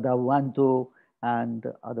Tadawanto and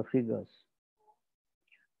other figures.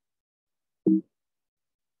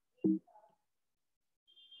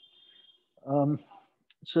 Um,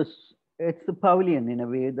 so it's a pavilion in a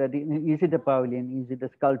way. That is it a pavilion? Is it a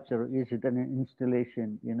sculpture? Is it an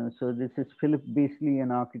installation? So this is Philip Beasley,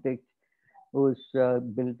 an architect who's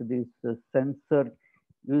built this sensor,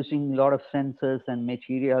 using a lot of sensors and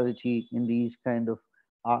materiality in these kind of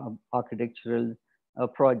architectural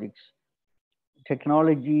projects.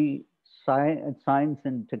 Technology, science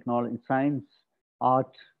and technology, science,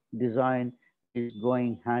 art, design is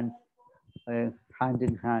going hand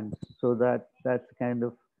in hand. So that's kind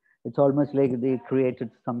of, it's almost like they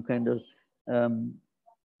created some kind of um,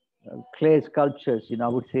 clay sculptures. I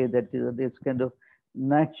would say that it's kind of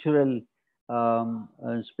natural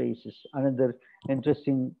spaces. Another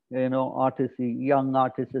interesting, artist, young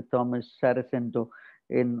artist is Thomas Saracento.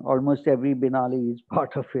 In almost every Biennale is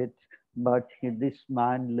part of it, but this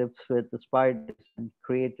man lives with the spiders and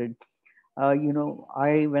created.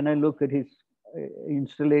 When I look at his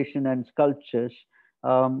installation and sculptures,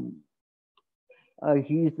 um,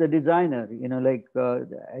 he's the designer.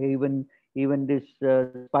 Even these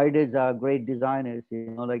spiders are great designers.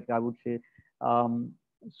 Like I would say, um,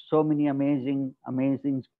 so many amazing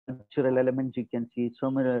structural elements you can see,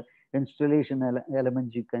 so many installation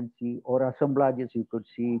elements you can see, or assemblages you could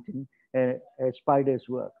see it in a spider's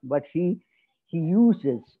work. But he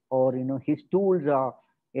uses, or his tools are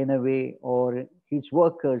in a way, or his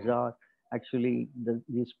workers are actually the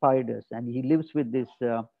spiders, and he lives with this.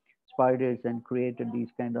 Spiders and created these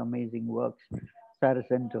kind of amazing works,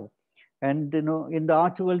 Saracento. And in the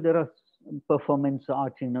art world, there are performance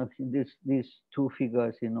art, these two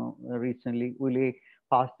figures, recently Ule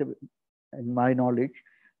passed away, in my knowledge,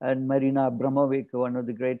 and Marina Abramovic, one of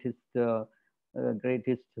the greatest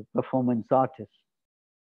performance artists.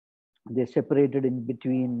 They separated in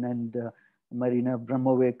between, and Marina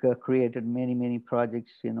Abramovic created many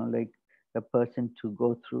projects, like a person to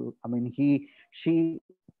go through. I mean, she,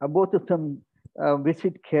 both of them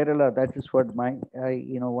visit Kerala. That is what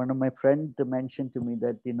one of my friends mentioned to me,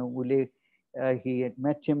 that, Ule, he had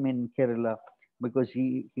met him in Kerala because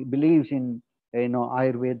he believes in,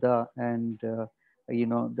 Ayurveda, and,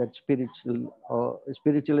 that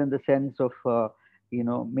spiritual in the sense of,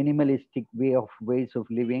 minimalistic ways of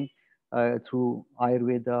living through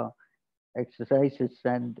Ayurveda exercises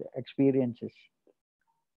and experiences.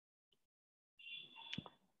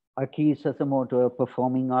 Aki Sasamoto, a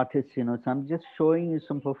performing artist, so I'm just showing you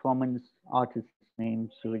some performance artists'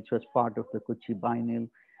 names, which was part of the Kochi Biennale.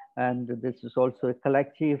 And this is also a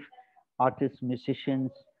collective, artists,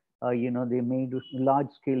 musicians, they made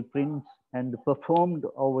large scale prints and performed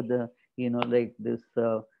over the, like this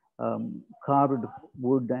carved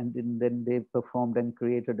wood, and then they performed and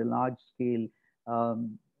created a large scale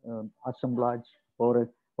assemblage, or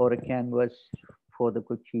a canvas for the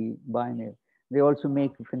Kochi Biennale. They also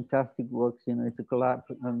make fantastic works. It's a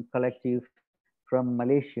collective from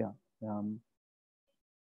Malaysia. And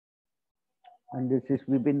this is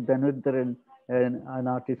Vibin Dhanurdaran, an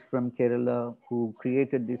artist from Kerala who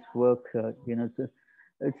created this work.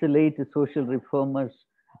 It's a late social reformers,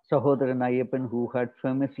 Sahodaran Ayyappan, who had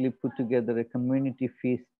famously put together a community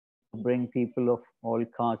feast to bring people of all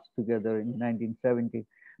castes together in 1970.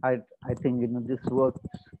 I think, this work,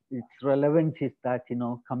 its relevance is that,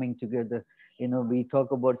 coming together. We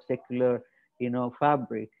talk about secular,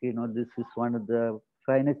 fabric. This is one of the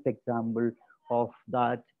finest example of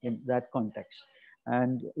that in that context.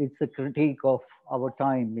 And it's a critique of our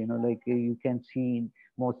time, like you can see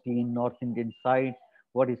mostly in North Indian side,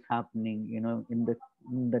 what is happening, in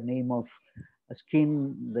the name of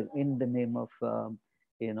skin, in the name of,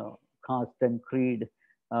 caste and creed,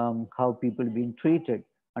 how people being treated,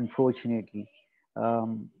 unfortunately.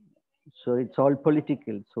 Um, so it's all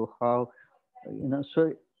political. So how,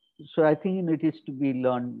 so I think it is to be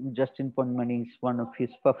learned. Justin Ponmani's one of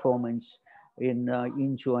his performance in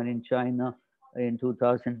Incheon in China in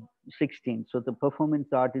 2016. So the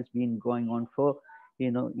performance art has been going on for,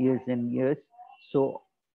 years and years. So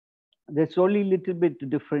there's only a little bit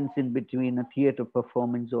difference in between a theater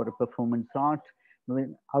performance or a performance art,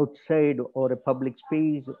 outside or a public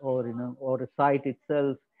space, or, or a site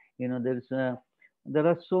itself. There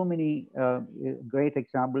are so many great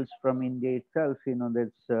examples from India itself.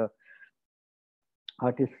 There's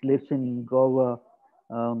artist lives in Goa.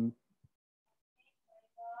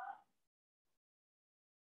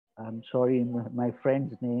 I'm sorry, my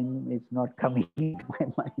friend's name is not coming into my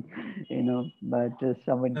mind, but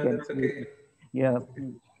someone can. That's okay. Yeah,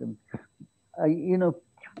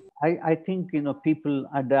 I think, people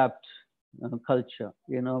adapt culture.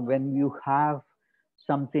 When you have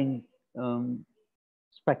something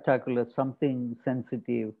spectacular, something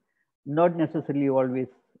sensitive, not necessarily always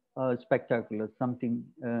spectacular, something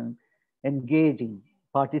engaging,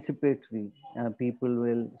 participatory, people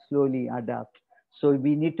will slowly adapt. So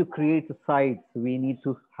we need to create sites, we need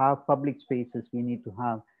to have public spaces, we need to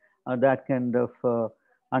have that kind of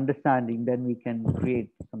understanding, then we can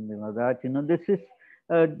create something like that. This is,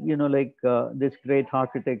 like this great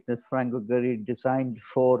architect, this Franco Gehry, designed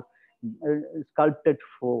for, sculpted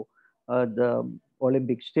for the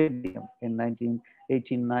Olympic Stadium in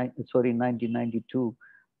 1992.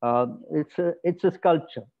 It's a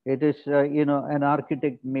sculpture. It is, an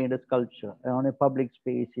architect made a sculpture on a public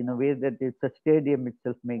space in a way that it's a stadium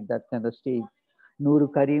itself make that kind of stage. Nuru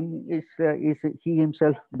Karim is he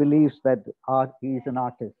himself believes that he is an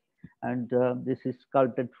artist, and this is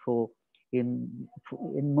sculpted for in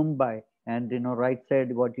Mumbai. And right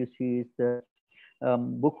side, what you see is the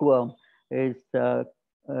bookworm. Is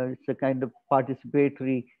It's a kind of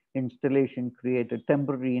participatory installation created,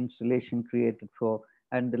 temporary installation created for.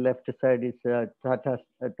 And the left side is Tata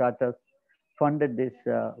funded this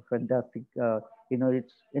fantastic.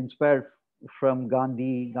 It's inspired from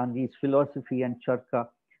Gandhi's philosophy and Charkha.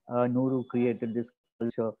 Nuru created this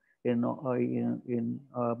culture in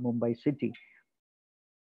Mumbai city.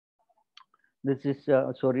 This is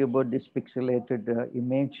sorry about this pixelated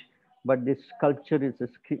image, but this sculpture is a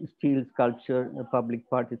steel sculpture, a public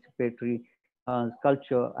participatory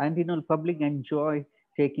sculpture, and public enjoy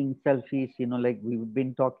taking selfies. Like we've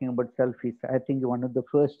been talking about selfies. I think one of the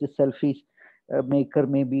first selfies maker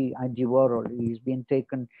may be Andy Warhol. He's been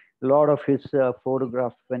taken a lot of his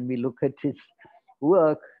photographs. When we look at his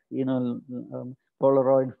work,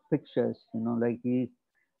 Polaroid pictures, like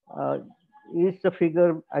uh, he's a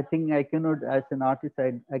figure I think I cannot, as an artist,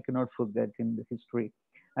 I cannot forget in the history.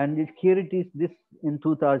 And here it is, this in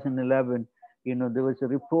 2011, there was a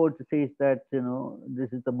report that says that,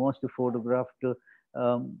 this is the most photographed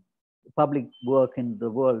um, public work in the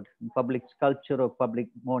world, public sculpture or public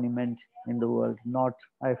monument in the world, not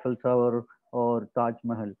Eiffel Tower or Taj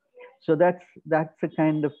Mahal. So that's the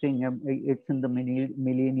kind of thing. It's in the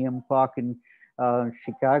Millennium Park in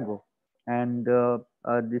Chicago, and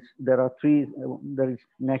this there are three. There is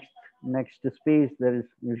next to space. There is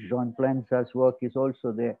Jean Planza's work is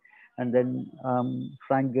also there, and then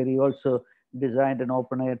Frank Gehry also designed an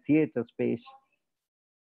open air theater space.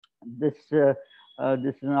 This is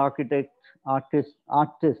an artist,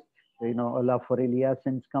 Olafur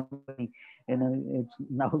Eliassen's company. It's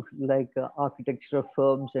now like architecture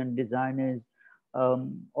firms and designers,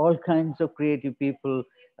 all kinds of creative people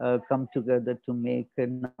come together to make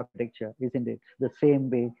an architecture, isn't it? The same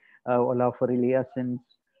way Olafur Eliassen's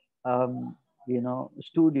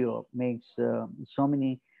studio makes so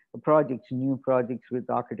many projects, new projects with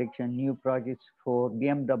architecture, new projects for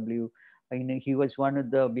BMW. He was one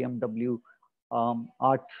of the BMW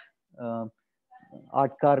art uh,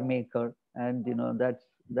 art car maker, and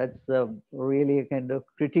that's really a kind of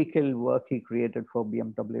critical work he created for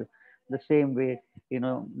BMW. The same way,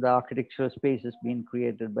 the architectural space has been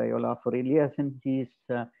created by Olafur Eliasson. He's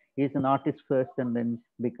an artist first, and then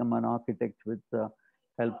become an architect with the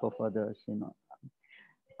help of others.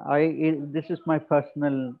 This is my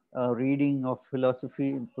personal reading of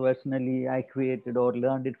philosophy. Personally, I created or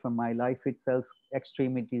learned it from my life itself.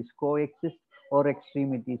 Extremities coexist, or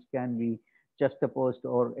extremities can be juxtaposed,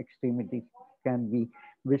 or extremities can be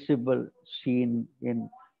visible, seen in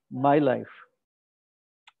my life.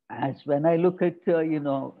 As when I look at,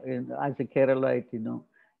 as a Keralite,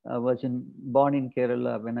 I was born in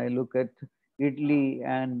Kerala. When I look at Italy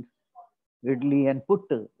and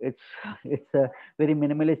puttu. It's a very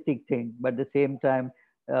minimalistic thing, but at the same time,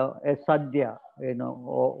 a sadhya,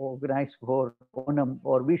 organized for Onam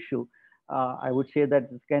or Vishu. I would say that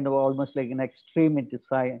it's kind of almost like an extremity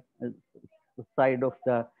side of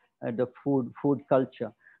the food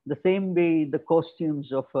culture. The same way, the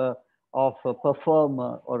costumes of a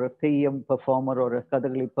performer, or a Theyyam performer, or a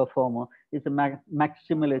Kathakali performer is a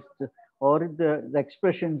maximalist, or the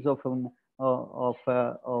expressions of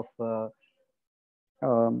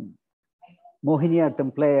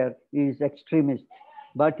Mohiniyattam player is extremist.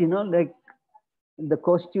 But like the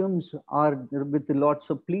costumes are with lots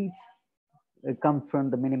of pleats, come from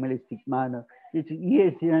the minimalistic manner. It's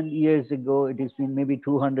years and years ago. It has been maybe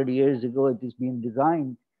 200 years ago. It has been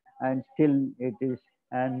designed, and still it is.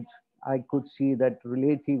 And I could see that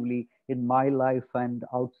relatively in my life and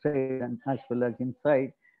outside, and as well as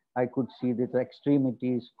inside, I could see these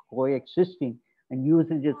extremities coexisting, and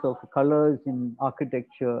usages of colors in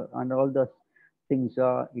architecture and all those things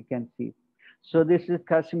are you can see. So this is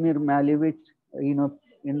Casimir Malevich.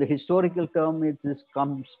 In the historical term, this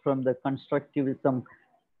comes from the constructivism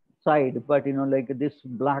side, but like this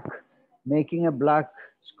black, making a black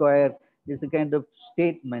square is a kind of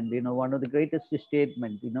statement, one of the greatest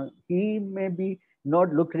statements. He maybe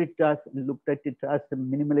not looked at it as a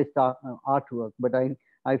minimalist artwork, but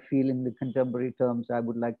I feel in the contemporary terms, I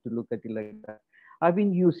would like to look at it like that. I've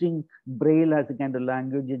been using Braille as a kind of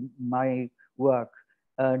language in my work,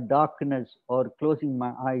 darkness or closing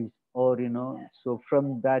my eyes, or, so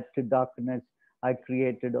from that to darkness, I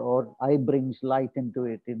created, or I brings light into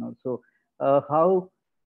it, So how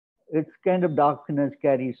it's kind of darkness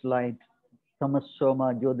carries light. Tamas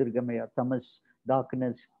Soma Jyotirgamaya, tamas,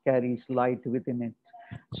 darkness carries light within it.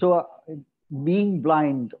 So being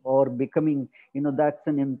blind or becoming, that's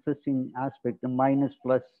an interesting aspect. The minus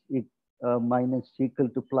plus, it minus equal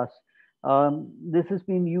to plus. This has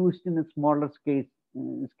been used in a smaller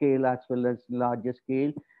scale as well as larger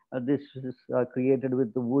scale. This is created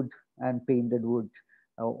with the wood and painted wood.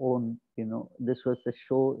 This was a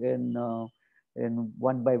show in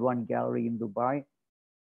One by One gallery in Dubai.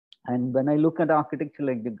 And when I look at architecture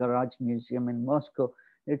like the Garage Museum in Moscow,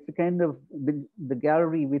 it's a kind of the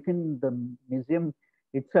gallery within the museum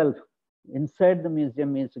itself. Inside the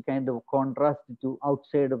museum is a kind of contrast to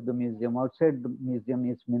outside of the museum. Outside the museum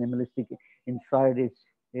is minimalistic. Inside is,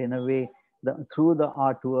 in a way, through the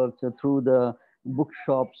artworks or through the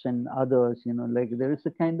bookshops and others, like there is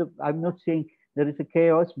a kind of, I'm not saying there is a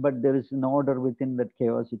chaos, but there is an order within that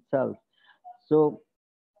chaos itself. So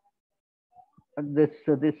this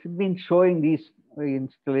has been showing these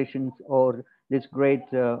installations or this great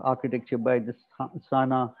architecture by the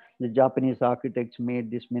Sana, the Japanese architects made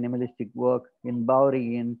this minimalistic work in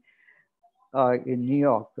Bowery in New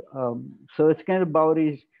York. So it's kind of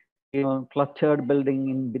Bowery's, cluttered building.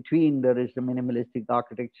 In between, there is the minimalistic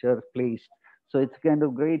architecture placed. So it's kind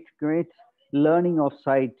of great learning of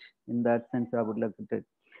sight in that sense. I would look at it.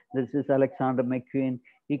 This is Alexander McQueen.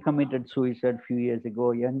 He committed suicide a few years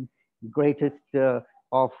ago. Young, greatest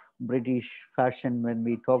of British fashion when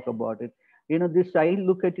we talk about it. This I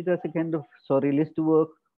look at it as a kind of surrealist work,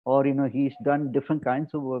 or he's done different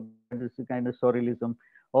kinds of work. This is a kind of surrealism,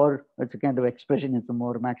 or it's a kind of expressionism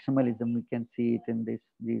or maximalism. We can see it in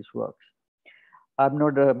these works. I'm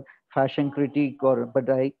not a fashion critic, but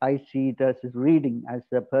I see it as reading. As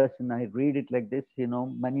a person, I read it like this.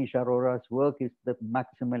 Manish Arora's work is the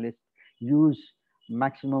maximalist, use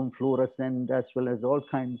maximum fluorescent as well as all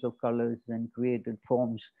kinds of colors and created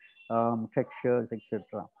forms, textures,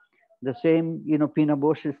 etc. The same, Pina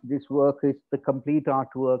Bosch's, this work is the complete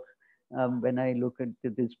artwork. When I look at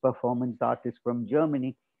this performance artist from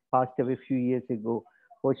Germany, passed away a few years ago.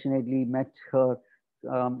 Fortunately, met her,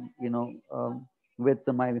 with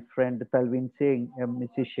my friend Talvin Singh, a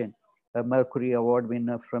musician, a Mercury Award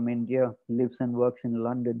winner from India, lives and works in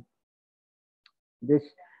London. This,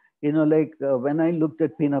 when I looked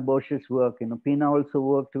at Pina Bosch's work, Pina also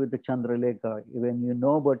worked with the Chandralekha. When you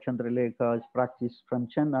know about Chandralekha's practice from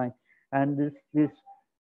Chennai, and this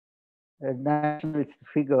nationalist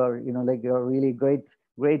figure, like a really great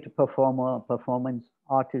performance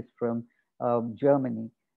artist from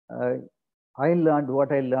Germany. I learned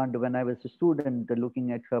what I learned when I was a student,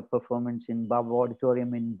 looking at her performance in Baba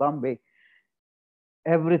Auditorium in Bombay.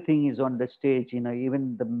 Everything is on the stage,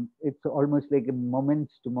 even it's almost like a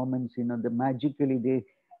moments to moments, the magically they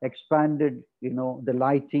expanded, the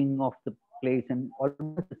lighting of the place, and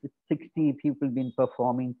almost 60 people been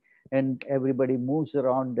performing, and everybody moves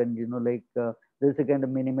around, and there's a kind of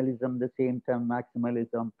minimalism, the same time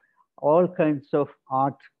maximalism, all kinds of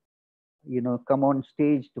art, come on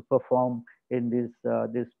stage to perform in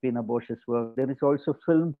this Pina Bosch's work. There is also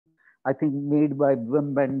film, I think, made by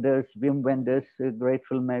Wim Wenders, a great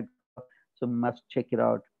filmmaker, so must check it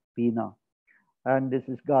out, Pina. And this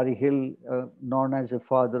is Gary Hill, known as a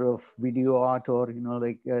father of video art, or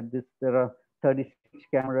this. There are 36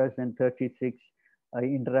 cameras and 36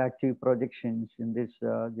 interactive projections in this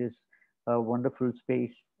wonderful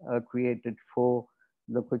space created for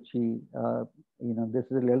the Kochi. This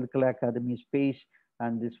is a Lalital Academy space,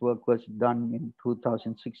 and this work was done in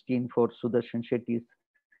 2016 for Sudarshan Shetty's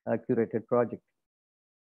curated project.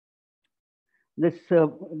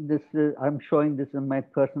 I'm showing this in my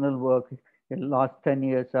personal work. In the last 10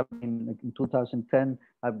 years, in 2010,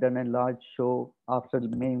 I've done a large show after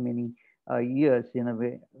many years in a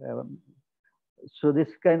way. So this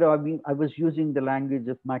kind of, I was using the language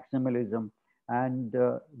of maximalism and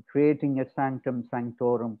creating a sanctum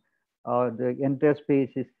sanctorum. The entire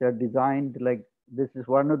space is designed like this. Is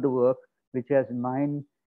one of the work which has nine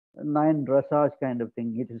rasas kind of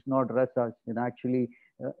thing. It is not rasas. Actually,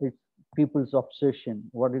 it's people's obsession.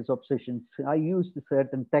 What is obsession? So I used a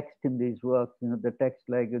certain text in these works. The text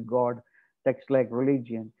like a god, text like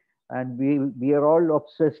religion, and we are all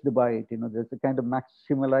obsessed by it. There's a kind of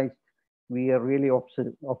maximalized. We are really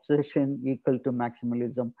obsession equal to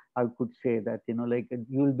maximalism. I could say that, you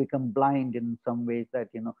will become blind in some ways, that,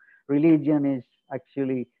 religion is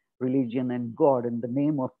actually religion and God and the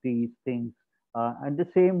name of these things. And the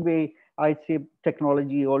same way I see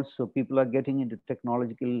technology also, people are getting into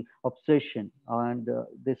technological obsession, and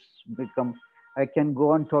this become, I can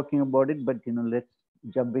go on talking about it, but, let's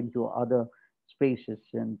jump into other spaces.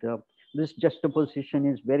 And this juxtaposition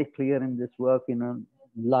is very clear in this work,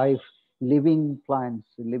 living plants,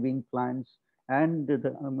 and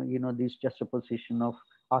this juxtaposition of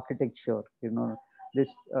architecture. This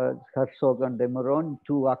Herzog and de Meuron,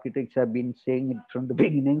 two architects have been saying it from the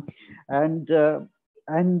beginning, and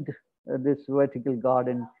this vertical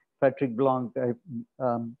garden, Patrick Blanc,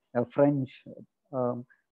 a French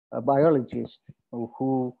a biologist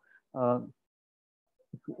who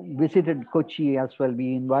visited Kochi as well.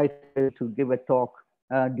 We invited her to give a talk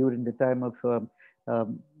during the time of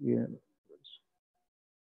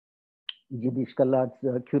Jiddish Kallat's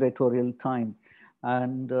curatorial time,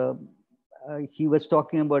 and he was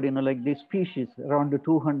talking about these species, around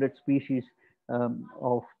 200 species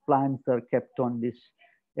of plants are kept on this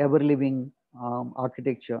ever-living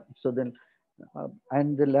architecture. So then,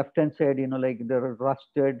 and the left-hand side, there are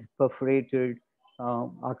rusted, perforated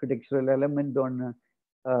architectural element on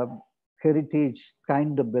heritage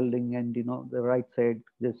kind of building, and the right side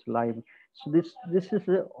this live. So this is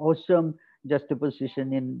an awesome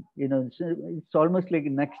juxtaposition in, it's almost like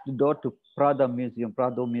next door to Prado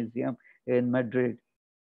Museum in Madrid,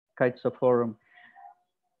 Kaiser Forum.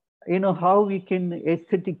 How we can,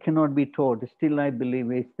 aesthetic cannot be taught. Still, I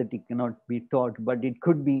believe aesthetic cannot be taught, but it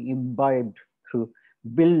could be imbibed through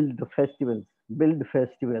build festivals, build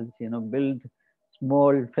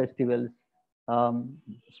small festivals, um,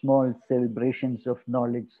 small celebrations of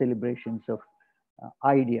knowledge, celebrations of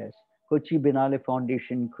ideas. Kochi Biennale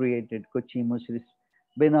Foundation created Kochi-Muziris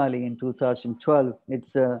Biennale in 2012.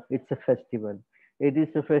 It's a festival. It is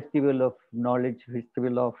a festival of knowledge,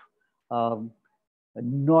 festival of um,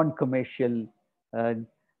 non-commercial. Uh,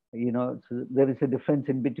 so there is a difference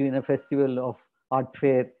in between a festival of art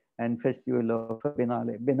fair and festival of a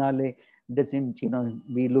Biennale. Biennale doesn't,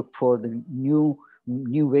 we look for the new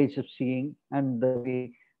ways of seeing and the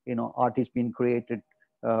way, art is being created,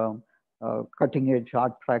 cutting edge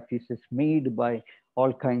art practices made by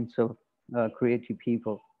all kinds of creative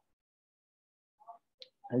people.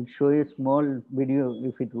 I'll show you a small video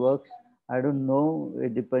if it works. I don't know,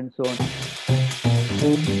 it depends on.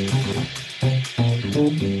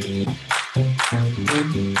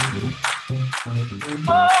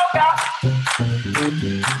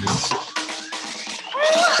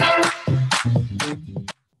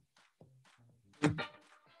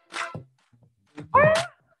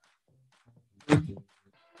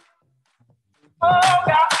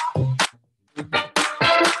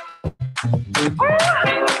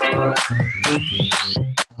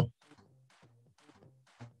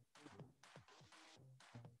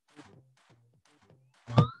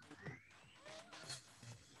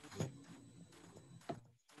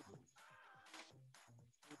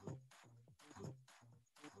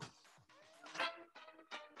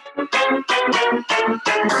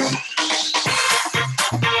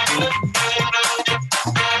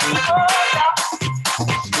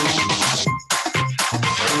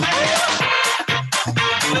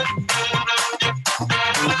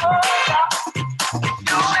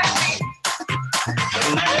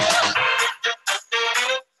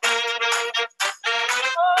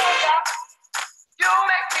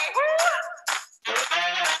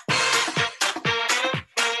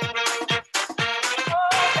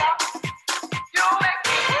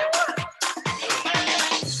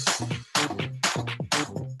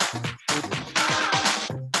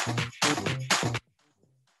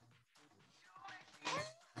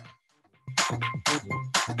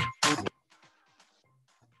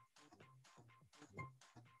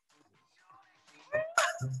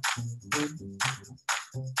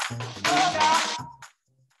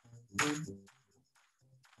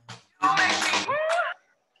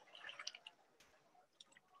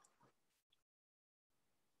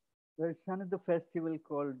 There's another festival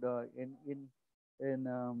called in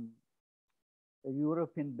a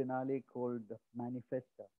European Biennale called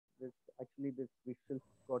Manifesta. This visual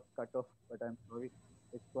got cut off, but I'm sorry.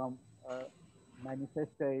 It's from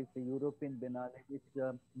Manifesta is a European Biennale which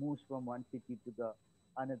moves from one city to the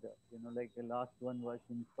another. Like the last one was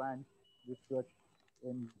in France, this was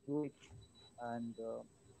in Zurich, and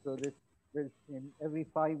so there's in every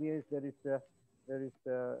 5 years there is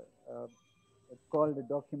it's called the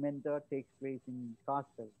Documenta, takes place in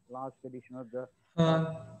Castle. Last edition of the.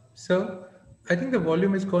 Sir, I think the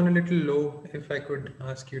volume is gone a little low. If I could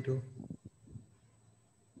ask you to.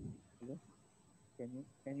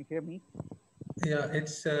 Can you hear me? Yeah,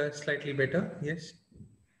 it's slightly better. Yes.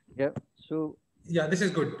 Yeah. So. Yeah, this is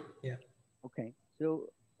good. Yeah. Okay. So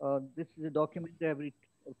this is a document every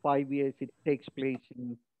 5 years. It takes place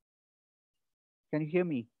in. Can you hear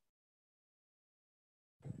me?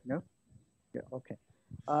 No. Yeah. Okay.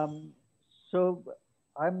 So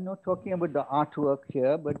I'm not talking about the artwork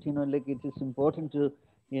here, but like it is important to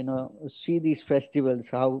see these festivals.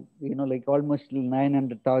 How like almost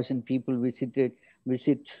 900,000 people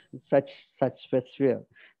visit such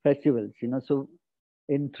festivals. So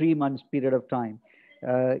in 3 months period of time,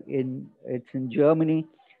 it's in Germany.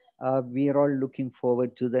 We are all looking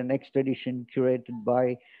forward to the next edition curated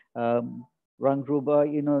by Rangruba.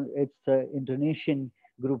 It's the Indonesian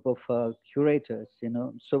group of curators.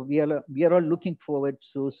 So we are all looking forward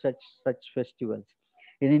to such festivals.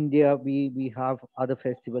 In India, we have other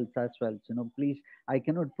festivals as well. Please, I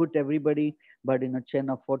cannot put everybody, but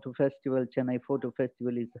Chennai Photo Festival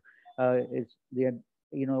is they are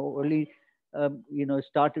only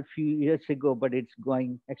started few years ago, but it's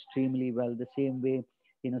going extremely well. The same way,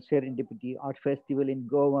 Serendipity Art Festival in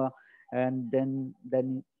Goa, and then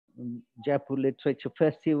Jaipur Literature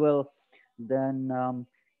Festival, then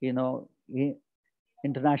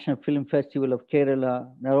International Film Festival of Kerala.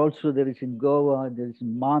 There is in Goa. There is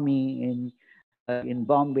Mami in in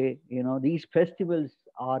Bombay. These festivals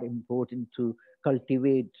are important to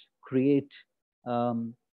cultivate, create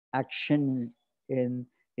um, action in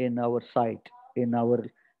our site, in our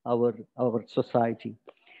society.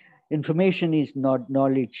 Information is not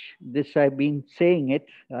knowledge. This I've been saying it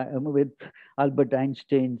with Albert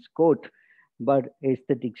Einstein's quote, but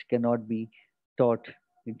aesthetics cannot be taught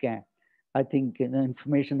again. I think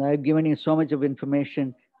information, I've given you so much of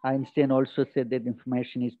information. Einstein also said that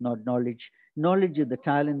information is not knowledge. Knowledge is the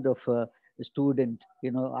talent of a student.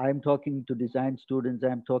 I'm talking to design students,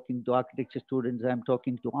 I'm talking to architecture students, I'm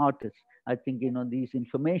talking to artists. I think, these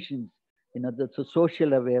informations, the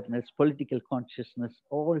social awareness, political consciousness,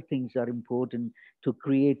 all things are important to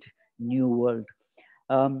create new world.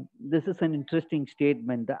 This is an interesting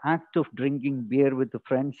statement. The act of drinking beer with the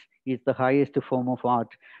friends is the highest form of art.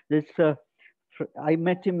 This I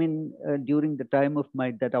met him in during the time of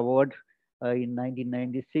my that award in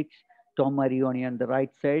 1996. Tom Marioni on the right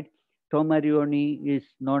side. Tom Marioni is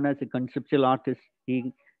known as a conceptual artist.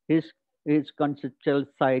 His his conceptual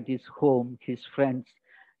side is home, his friends.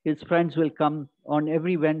 His friends will come on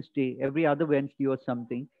every Wednesday, every other Wednesday or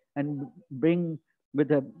something, and bring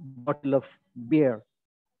with a bottle of beer.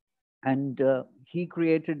 And he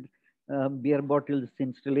created beer bottles,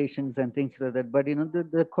 installations, and things like that. But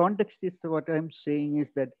the context is what I'm saying is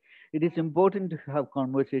that it is important to have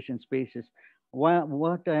conversation spaces.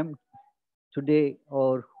 What I'm today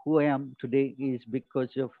or who I am today is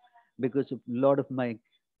because of a lot of my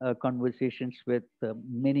conversations with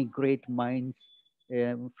many great minds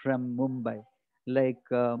from Mumbai, like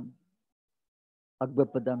Akbar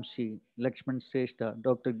Padamshi, Lakshman Sreshta,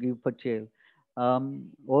 Dr. Giv Patel,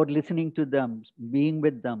 or listening to them, being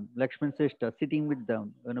with them, Lakshman Sreshta, sitting with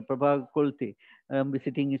them, Prabha Kolte,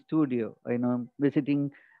 visiting his studio, visiting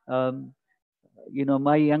um,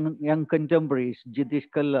 my young contemporaries, Jitish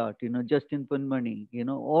Kallat, Justin Panmani,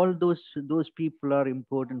 all those people are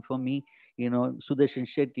important for me. Sudarshan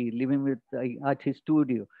Shetty, living with at his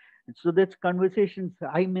studio. So that's conversations.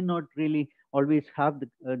 I may not really always have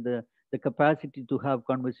the capacity to have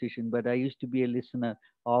conversation, but I used to be a listener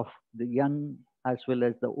of the young as well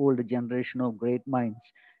as the older generation of great minds.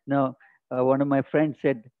 Now, one of my friends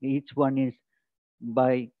said each one is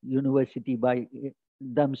by university by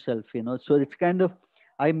themselves, so it's kind of,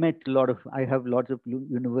 I have lots of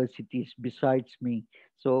universities besides me.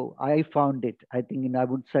 So I found it, I think, and I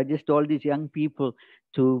would suggest all these young people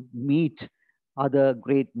to meet other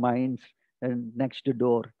great minds and next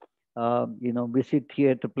door, visit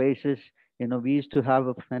theater places. We used to have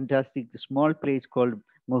a fantastic small place called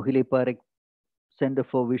Mohili Parekh Center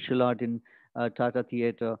for Visual Art in Tata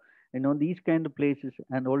Theater, these kind of places.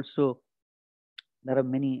 And also there are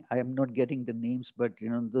many, I am not getting the names, but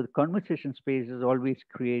the conversation spaces always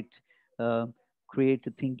uh, create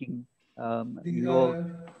a thinking. The, Your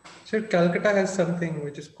so Calcutta has something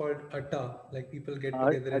which is called Adda, like people get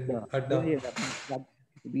together in Adda. Yeah, Adda. yeah.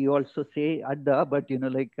 We also say Adda, but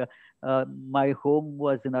my home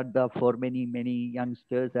was in Adda for many, many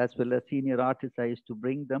youngsters as well as senior artists. I used to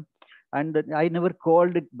bring them, and I never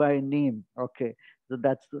called it by name. Okay, so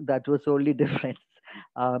that was only difference.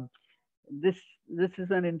 Um, this this is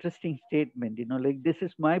an interesting statement, like this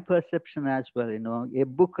is my perception as well. A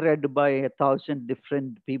book read by 1,000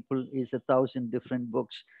 different people is 1,000 different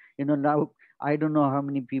books. Now I don't know how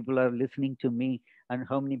many people are listening to me and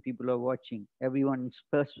how many people are watching. Everyone's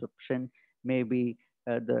perception may be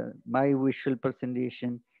the my visual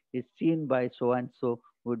presentation is seen by so and so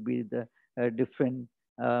would be the different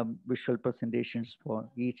visual presentations for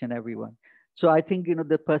each and everyone. So I think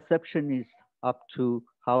the perception is up to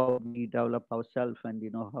how we develop ourselves, and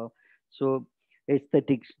how. So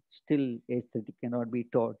aesthetics, still aesthetic cannot be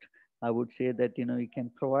taught. I would say that you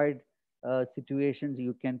can provide situations,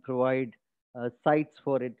 you can provide sites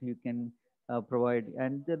for it, you can provide,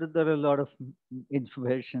 and there are a lot of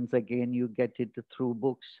informations. Again, you get it through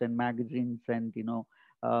books and magazines, and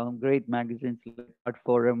great magazines like Art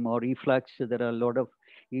Forum or Eflux. There are a lot of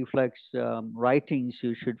Eflux writings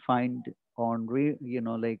you should find on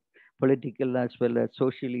like political as well as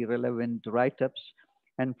socially relevant write-ups.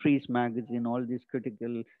 And Freeze magazine, all these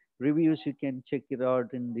critical reviews, you can check it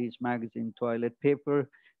out in these magazine. Toilet paper,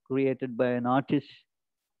 created by an artist,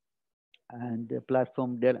 and a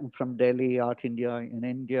platform from Delhi, Art India in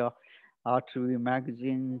India, Art Review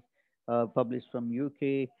magazine, published from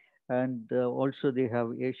UK, and also they have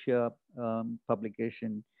Asia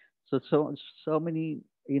publication. So many.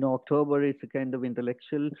 October is a kind of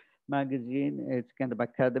intellectual magazine. It's kind of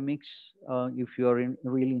academics. If you are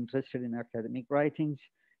really interested in academic writings,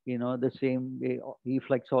 the same way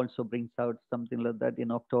Eflex also brings out something like that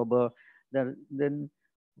in October. Then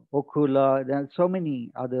Okula. There are so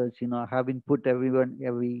many others, have been put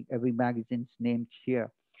every magazine's names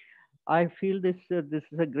here. I feel this is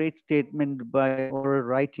a great statement by oral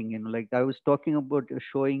writing. Like I was talking about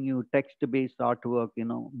showing you text-based artwork.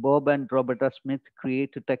 Bob and Roberta Smith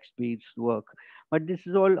create a text-based work, but this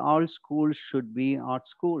is all schools should be art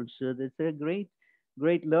schools. So it's a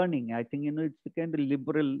great learning. I think it's the kind of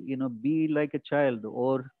liberal. Be like a child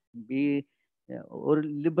or be or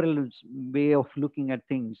liberal way of looking at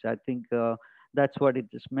things. I think that's what it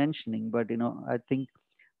is mentioning. But I think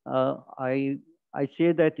I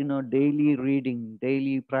say that daily reading,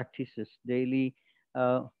 daily practices, daily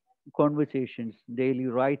uh, conversations, daily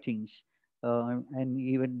writings, and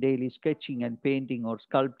even daily sketching and painting or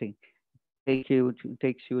sculpting takes you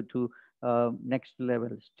to next level.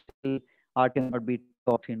 Still, art cannot be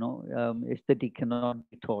taught. Aesthetic cannot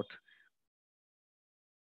be taught.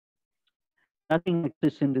 Nothing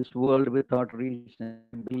exists in this world without reason.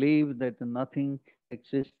 I believe that nothing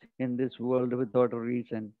exists in this world without a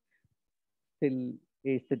reason. Still,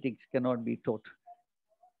 aesthetics cannot be taught.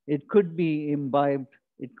 It could be imbibed,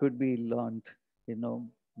 it could be learned,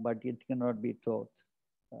 but it cannot be taught.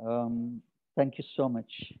 Thank you so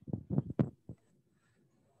much.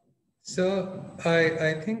 So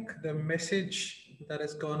I think the message that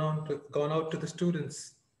has gone out to the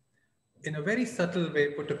students in a very subtle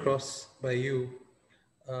way put across by you.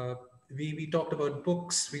 Uh, we talked about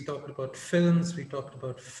books, we talked about films, we talked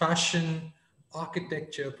about fashion,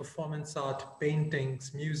 architecture, performance art,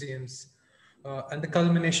 paintings, museums, and the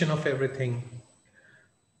culmination of everything.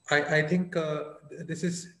 I think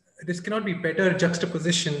this cannot be better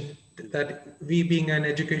juxtaposition that we being an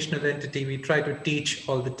educational entity, we try to teach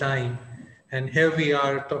all the time. And here we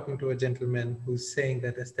are talking to a gentleman who's saying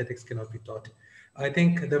that aesthetics cannot be taught. I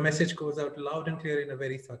think the message goes out loud and clear in a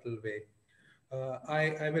very subtle way.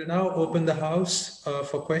 I will now open the house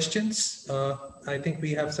for questions. I think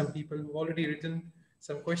we have some people who've already written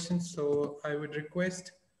some questions. So I would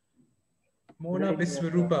request Mona Great.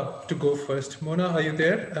 Biswarupa to go first. Mona, are you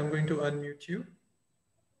there? I'm going to unmute you.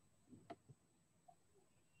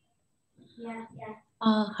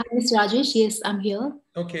 Hi, Ms. Rajesh. Yes, I'm here.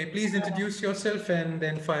 Okay, please introduce yourself and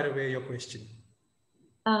then fire away your question.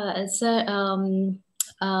 Sir,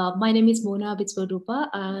 my name is Mona Bitswarupa.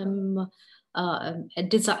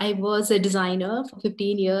 I was a designer for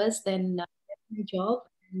 15 years, then left my job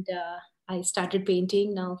and I started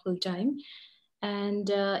painting now full time. And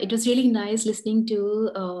it was really nice listening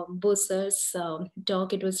to both sirs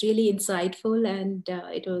talk. It was really insightful and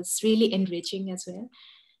it was really enriching as well.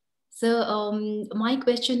 So my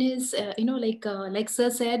question is, like Sir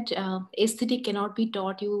said, aesthetic cannot be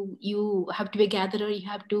taught. You have to be a gatherer. You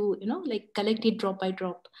have to, like collect it drop by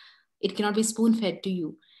drop. It cannot be spoon fed to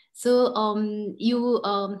you. So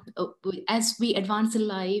as we advance in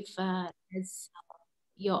life, as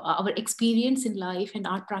our experience in life and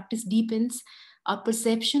our practice deepens, our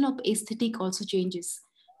perception of aesthetic also changes.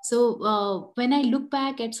 So when I look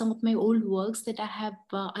back at some of my old works that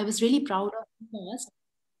I was really proud of in the past,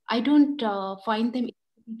 I don't find them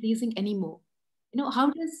pleasing anymore. How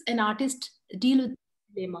does an artist deal with this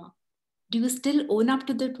dilemma? Do you still own up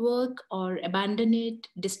to that work or abandon it,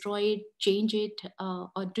 destroy it, change it,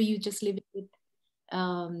 or do you just live with it?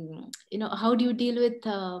 How do you deal with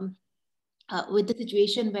the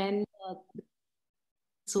situation when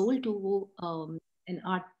sold to an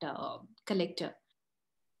art collector?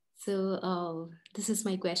 So this is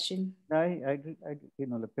my question. Like,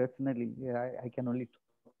 personally, yeah, I can only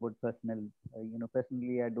talk about personal.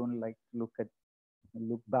 Personally, I don't like to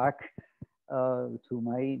look back to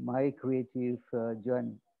my creative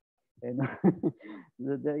journey. You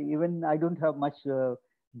know, even I don't have much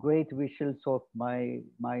great visuals of my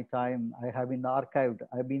time. I have been archived.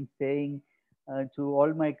 I've been saying to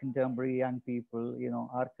all my contemporary young people,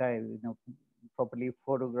 archive, properly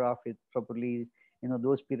photograph it, properly,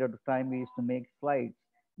 those period of time we used to make slides.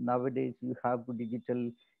 Nowadays you have a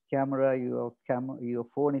digital camera, your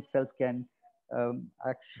phone itself can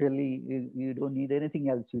actually, you don't need anything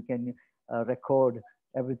else. You can record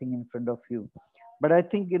everything in front of you. But I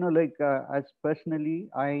think, like as personally,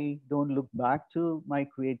 I don't look back to my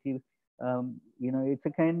creative. It's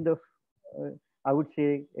a kind of, uh, I would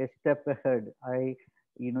say, a step ahead.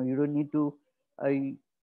 You don't need to. I,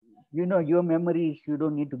 your memories. You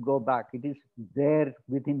don't need to go back. It is there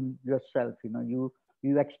within yourself. You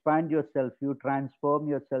expand yourself. You transform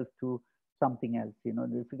yourself to something else.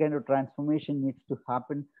 This kind of transformation needs to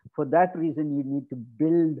happen. For that reason, you need to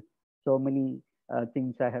build so many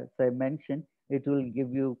things I mentioned. It will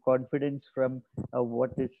give you confidence from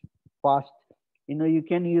what is past. You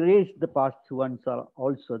can erase the past once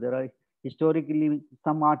also. There are Historically,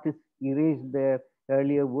 some artists erased their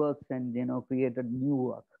earlier works and created new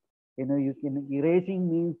work. You can erasing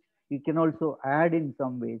means you can also add in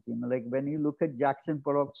some ways. Like when you look at Jackson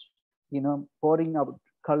Pollock's, pouring out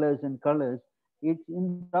colors and colors, it's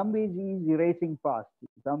in some ways he's erasing past.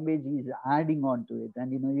 In some ways he's adding on to it,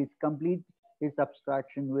 and he's complete his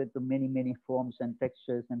abstraction with many many forms and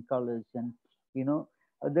textures and colors, and you know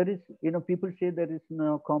there is people say there is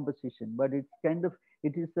no composition, but it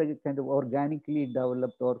is a kind of organically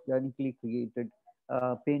developed, organically created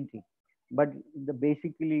painting. But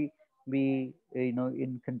basically we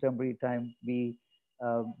in contemporary time we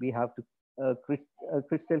have to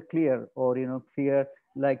crystal clear, or clear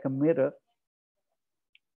like a mirror.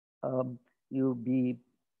 You be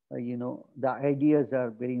the ideas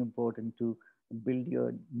are very important to build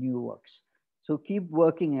your new works. So keep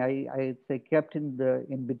working. I say kept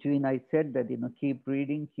in between, I said that keep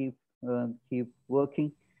reading, keep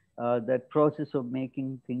working. That process of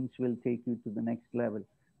making things will take you to the next level,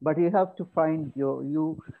 but you have to find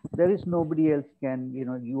there is nobody else can,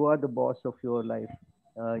 you are the boss of your life.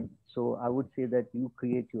 So I would say that you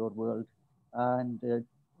create your world, and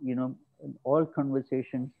you know all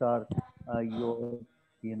conversations are your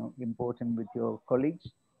important with your colleagues,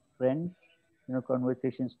 friends.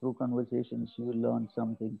 Conversations, through conversations you learn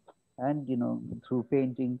something, and through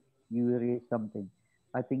painting you erase something.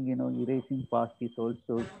 I think erasing past is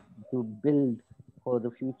also to build for the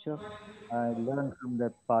future, learn from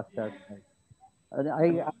that past as well.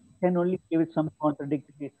 I can only give it some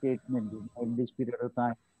contradictory statement in this period of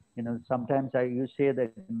time. Sometimes you say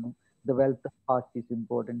that the wealth of past is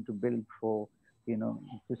important to build for,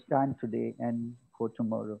 to stand today and for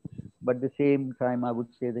tomorrow. But at the same time, I would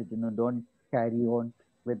say that don't carry on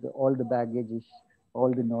with all the baggages,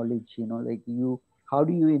 all the knowledge. Like how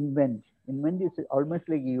do you invent? Invent is almost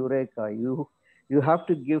like eureka. You have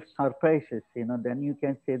to give surprises. Then you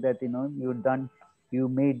can say that you've done, you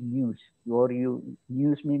made news, or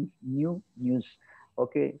news means new news.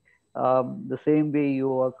 Okay. The same way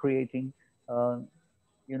you are creating, uh,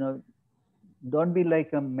 you know don't be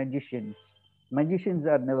like a magician. Magicians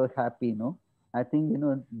are never happy. I think they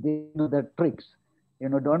know the tricks.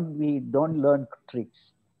 Don't learn tricks.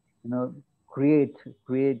 you know create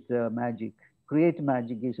magic. Create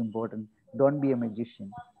magic is important. Don't be a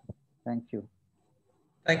magician. Thank you.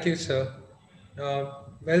 Thank you, sir.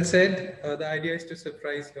 Well said. The idea is to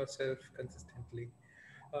surprise yourself consistently.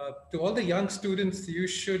 To all the young students, you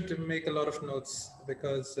should make a lot of notes,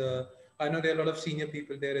 because I know there are a lot of senior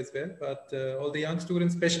people there as well. But all the young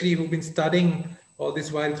students, especially who've been studying all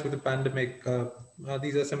this while through the pandemic,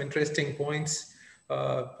 these are some interesting points.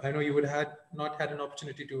 I know you would have not had an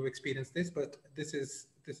opportunity to experience this, but this is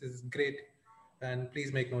great, and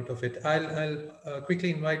please make note of it. I'll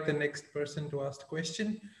quickly invite the next person to ask a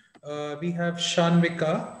question. We have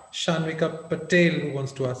Shanvika Patel, who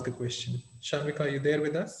wants to ask a question. Shanvika, are you there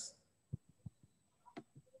with us?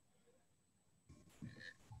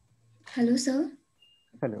 Hello, sir.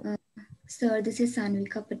 Hello. Sir, this is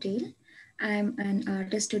Sanvika Patel. I'm an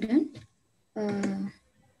art student.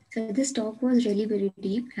 So this talk was really very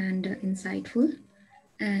deep and insightful.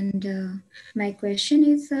 And my question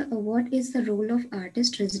is, what is the role of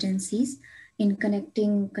artist residencies in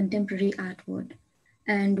connecting contemporary artwork?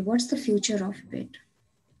 And what's the future of it?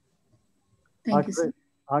 Thank you, sir.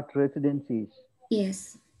 Art residencies.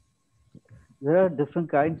 Yes. There are different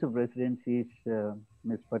kinds of residencies,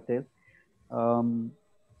 Ms. Patel.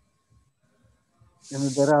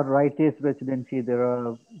 There are writers residency, there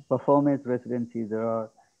are performance residency, there are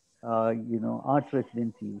art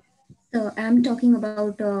residencies. So I'm talking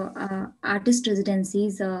about artist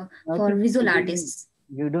residencies for visual artists.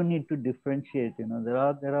 You don't need to differentiate. There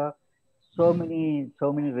are so many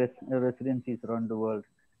residencies around the world.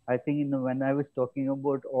 I think when I was talking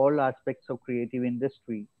about all aspects of creative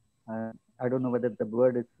industry, I don't know whether the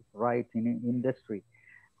word is right in industry,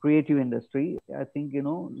 creative industry. I think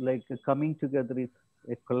like coming together is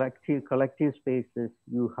a collective spaces.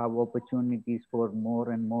 You have opportunities for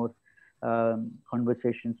more and more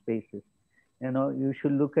conversation spaces. You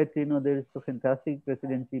should look at, there is a fantastic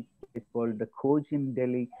residency place called the Kochi in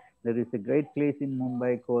Delhi. There is a great place in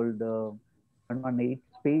Mumbai called 118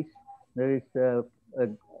 Space. There is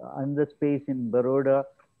another space in Baroda.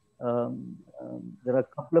 There are a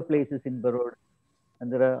couple of places in Baroda,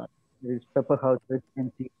 and there is Pepper House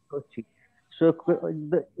Residency in Kochi. So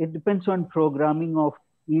it depends on programming of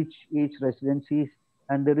each residencies,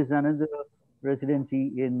 and there is another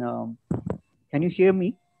residency in. Can you hear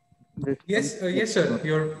me? Yes, yes, sir.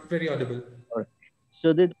 You're very audible. Right.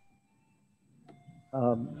 So that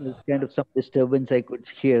there's kind of some disturbance I could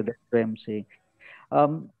hear. That's what I'm saying.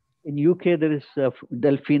 in UK, there is a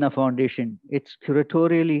Delphina Foundation. It's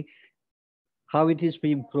curatorially how it is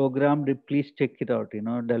being programmed. Please check it out.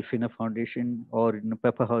 Delphina Foundation or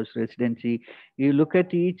Pepper House Residency. You look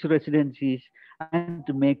at each residencies and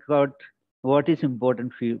make out what is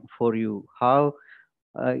important for you. How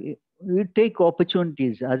you take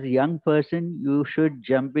opportunities as a young person. You should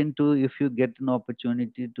jump into, if you get an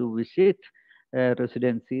opportunity to visit a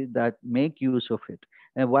residency, that make use of it.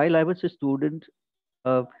 And while I was a student,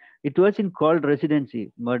 uh, it wasn't called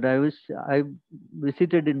residency, but I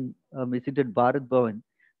visited Bharat Bhavan,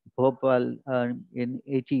 Bhopal, in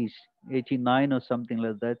 80s, 89 or something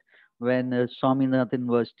like that, when Swaminathan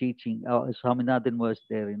was teaching. Swaminathan was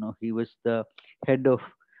there. He was the head of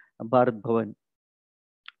Bharat Bhavan,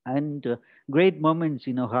 and great moments,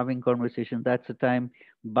 having conversation. That's the time,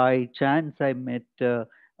 by chance, I met the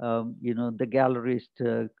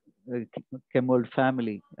gallerist, Kemold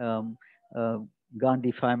family, uh,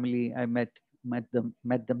 Gandhi family. I met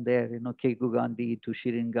them there, Keku Gandhi to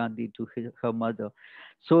Shirin Gandhi to her mother.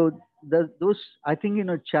 So those, I think,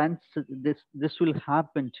 chance, this will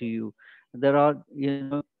happen to you. There are,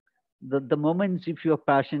 the moments, if you're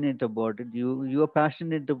passionate about it, you are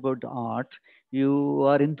passionate about art, you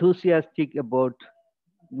are enthusiastic about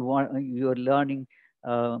your learning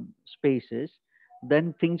spaces,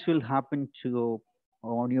 then things will happen to you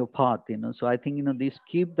on your path. So I think, these,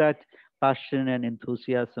 keep that passion and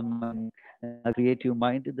enthusiasm and a creative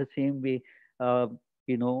mind. In the same way,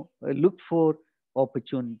 look for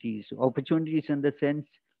opportunities in the sense,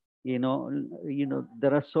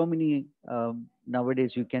 there are so many,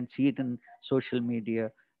 nowadays. You can see it in social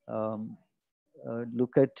media. um,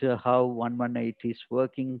 Look at how 118 is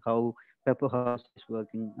working, how Pepper House is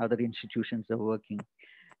working, other institutions are working.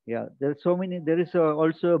 Yeah, there are so many. There is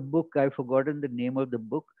also a book, I've forgotten the name of the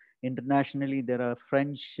book. Internationally, there are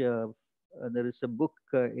French, there is a book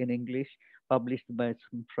in English published by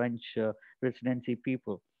some French residency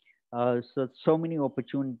people. So many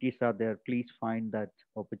opportunities are there. Please find that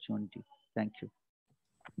opportunity. Thank you.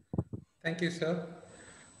 Thank you, sir.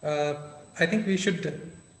 I think we should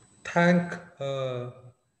thank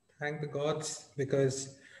thank the gods,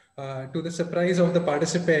 because to the surprise of the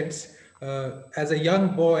participants, as a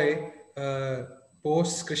young boy,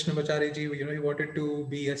 Bose Krishnamachari ji, he wanted to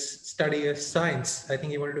be study a science. I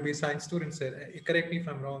think he wanted to be a science student, sir. Correct me if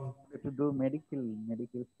I'm wrong. To do medical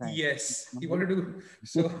science. Yes, he wanted to.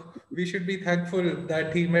 So we should be thankful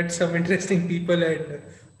that he met some interesting people and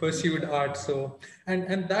pursued art. So,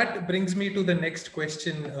 and that brings me to the next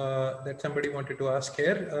question that somebody wanted to ask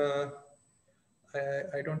here.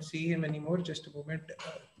 I don't see him anymore. Just a moment.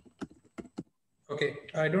 Okay,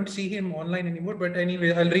 I don't see him online anymore. But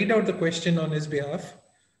anyway, I'll read out the question on his behalf.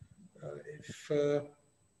 If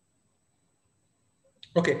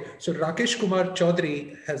Okay, so Rakesh Kumar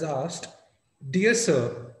Chaudhary has asked, Dear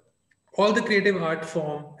Sir, all the creative art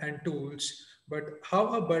form and tools, but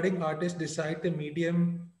how a budding artist decide the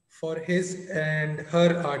medium for his and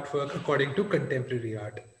her artwork according to contemporary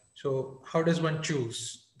art? So how does one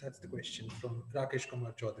choose? That's the question from Rakesh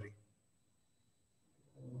Kumar Chaudhary.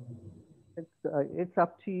 It's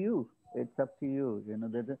up to you. It's up to you.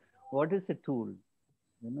 What is a tool?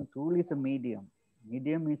 Tool is a medium.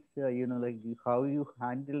 Medium is, like how you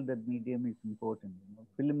handle that medium is important.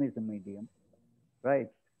 Film is a medium, right?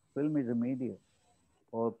 Film is a medium,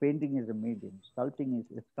 or painting is a medium. Sculpture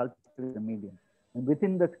is a medium, and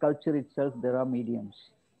within the sculpture itself, there are mediums.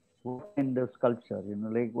 What kind of sculpture?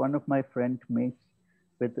 Like one of my friends makes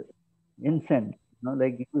with incense.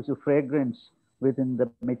 Like use a fragrance within the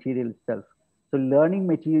material itself. So learning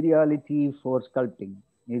materiality for sculpting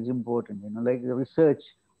is important. Like the research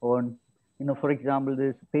on, for example,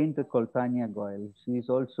 there's a painter called Tanya Goyle. She is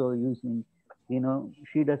also using,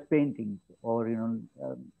 she does paintings, or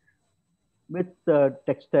with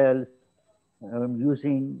textiles,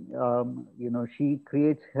 using, she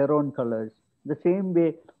creates her own colors. The same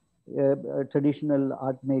way, a traditional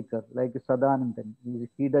art maker like Sadanandan,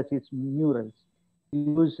 he does his murals. He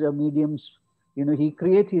uses mediums, he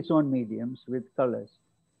creates his own mediums with colors.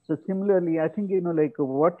 So similarly, I think, like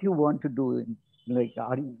what you want to do, like,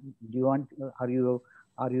 are you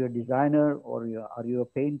a designer, or are you a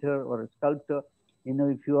painter or a sculptor?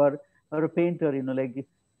 If you are a painter, like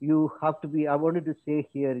you have to be, I wanted to say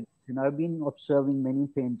here, I've been observing many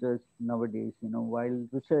painters nowadays, while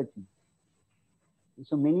researching.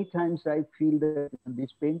 So many times I feel that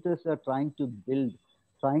these painters are trying to build,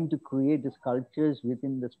 trying to create the sculptures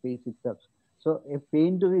within the space itself. So a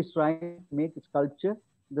painter is trying to make a sculpture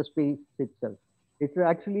in the space itself. It's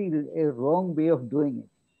actually a wrong way of doing it.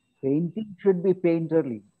 Painting should be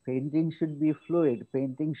painterly. Painting should be fluid.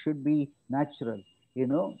 Painting should be natural.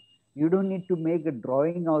 You don't need to make a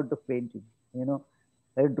drawing out of painting.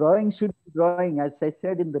 A drawing should be drawing, as I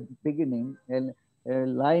said in the beginning, and a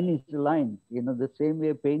line is a line. The same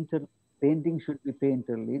way painting should be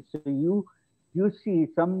painterly. So you see,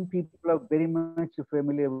 some people are very much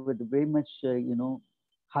familiar with, very much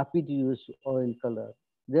happy to use oil color.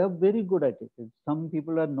 They are very good at it. Some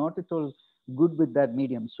people are not at all good with that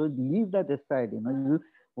medium. So leave that aside.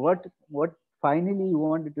 What finally you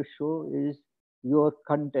wanted to show is your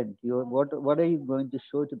content. What are you going to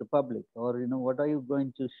show to the public, or what are you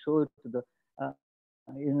going to show to the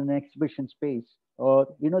in an exhibition space, or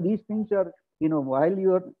these things are, while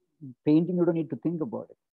you're painting, you don't need to think about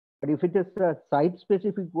it. But if it is a site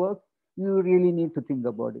specific work, you really need to think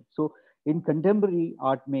about it. So in contemporary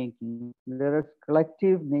art making, there is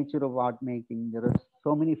collective nature of art making. There are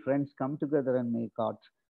so many friends come together and make art,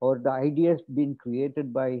 or the idea has been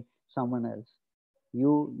created by someone else.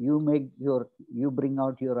 You bring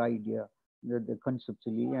out your idea, the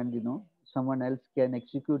conceptually, and someone else can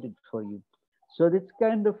execute it for you. So it's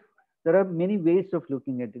kind of, there are many ways of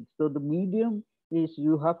looking at it. So the medium is,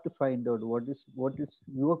 you have to find out what is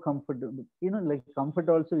your comfort. Like comfort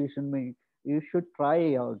also, you should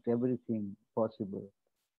try out everything possible,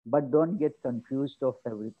 but don't get confused of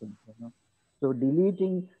everything. So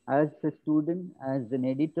deleting, as a student, as an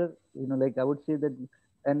editor, like I would say that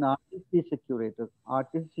an artist is a curator,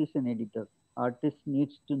 artist is an editor. Artist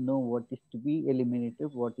needs to know what is to be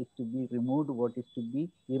eliminated, what is to be removed, what is to be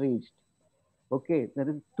erased. Okay, there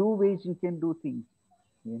are two ways you can do things.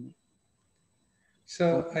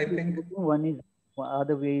 So I think one is,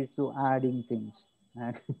 other way is to adding things.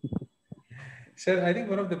 Sir, I think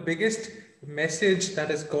one of the biggest message that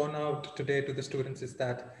has gone out today to the students is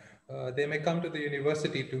that they may come to the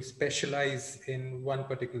university to specialize in one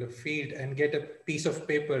particular field and get a piece of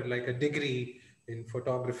paper like a degree in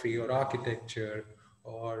photography or architecture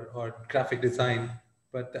or graphic design.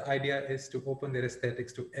 But the idea is to open their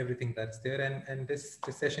aesthetics to everything that's there. And this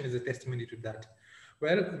session is a testimony to that.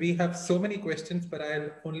 Well, we have so many questions, but I'll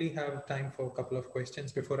only have time for a couple of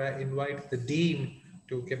questions before I invite the Dean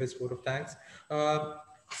to give his vote of thanks.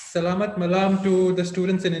 Salamat malam to the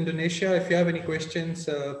students in Indonesia. If you have any questions,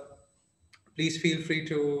 please feel free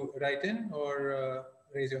to write in or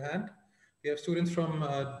raise your hand. We have students from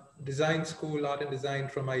Design School, Art and Design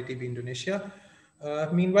from ITB Indonesia.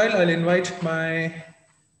 Meanwhile, I'll invite my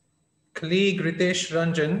colleague Ritesh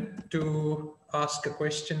Ranjan to ask a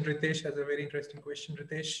question. Ritesh has a very interesting question.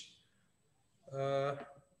 Ritesh,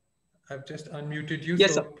 I've just unmuted you.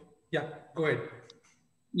 Yes, so sir. Yeah, go ahead.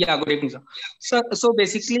 Yeah, good evening, sir. So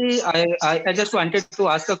basically, I just wanted to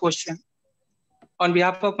ask a question on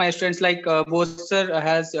behalf of my students. Like Bose sir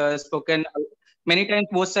has spoken many times.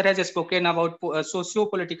 Bose sir has spoken about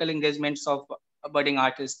socio-political engagements of budding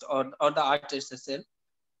artists or the artist itself.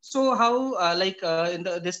 So how in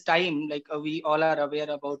this time, we all are aware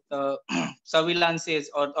about the surveillances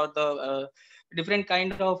or the different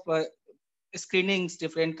kind of screenings,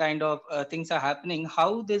 different kind of things are happening.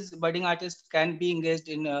 How this budding artist can be engaged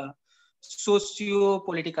in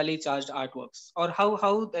socio-politically charged artworks, or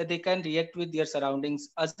how they can react with their surroundings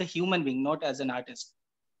as a human being, not as an artist?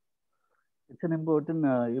 It's an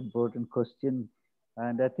important question,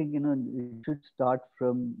 and I think you should start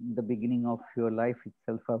from the beginning of your life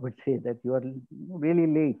itself. I would say that you are really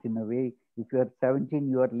late in a way. If you are 17,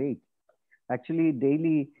 you are late. Actually,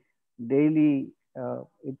 daily,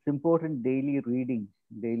 it's important, daily reading,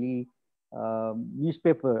 daily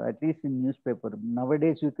newspaper, at least in newspaper.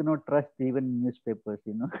 Nowadays, you cannot trust even newspapers,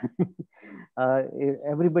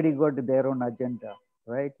 everybody got their own agenda,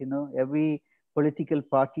 right? Every political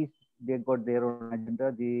parties, they got their own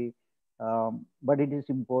agenda. But it is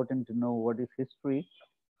important to know what is history,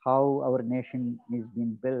 how our nation is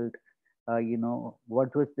being built,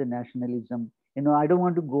 what was the nationalism. I don't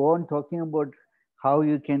want to go on talking about how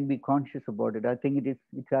you can be conscious about it. I think it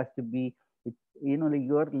has to be, like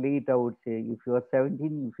you are late, I would say. If you are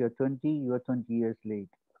 17, if you're 20, you are 20 years late.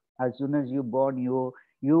 As soon as you're born,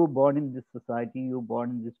 you're born in this society, you're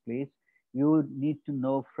born in this place. You need to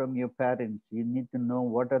know from your parents. You need to know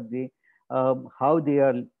what are they, how they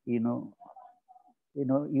are, you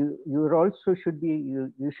also should be,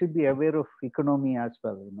 you should be aware of economy as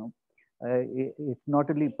well. It's not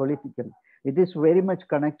only political, it is very much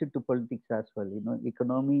connected to politics as well.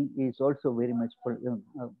 Economy is also very much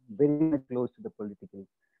close to the political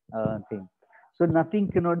thing. So nothing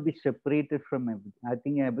cannot be separated from everything. I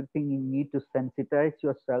think everything, you need to sensitize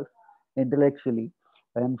yourself intellectually,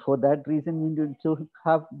 and for that reason you need to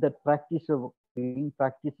have that practice of reading,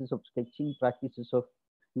 practices of sketching, practices of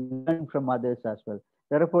learning from others as well.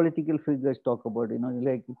 There are political figures talk about,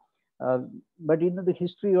 like But the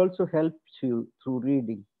history also helps you through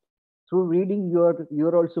reading. Through reading,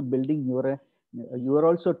 you're also building you are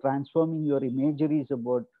also transforming your imageries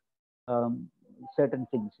about certain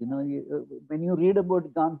things. When you read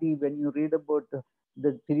about Gandhi, when you read about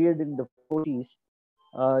the period in the 40s,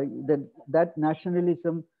 that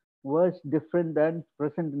nationalism was different than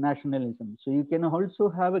present nationalism. So you can also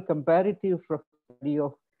have a comparative study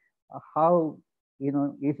of how,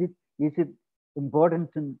 is it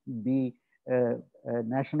important to be a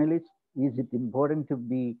nationalist? Is it important to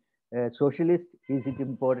be a socialist? Is it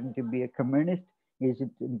important to be a communist? Is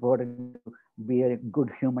it important to be a good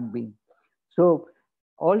human being? So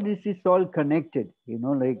all this is all connected.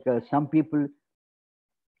 Some people,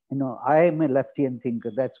 I am a leftian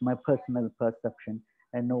thinker. That's my personal perception.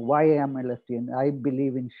 And why I am a leftian? I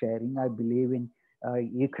believe in sharing. I believe in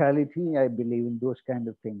equality. I believe in those kind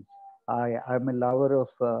of things. I'm a lover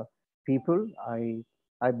of people.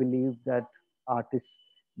 I believe that artist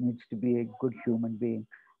needs to be a good human being.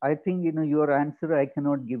 I think your answer I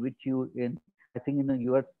cannot give it to you in. I think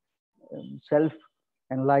your self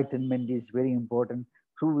enlightenment is very important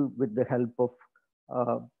through with the help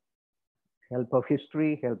of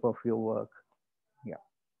history, help of your work. Yeah.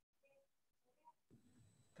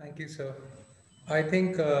 Thank you, sir. I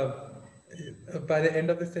think by the end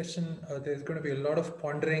of the session, there's going to be a lot of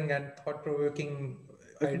pondering and thought-provoking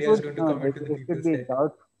ideas going to come into the people's head.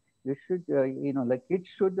 You should, like kids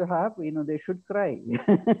should have, they should cry.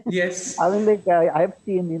 Yes. I mean, I've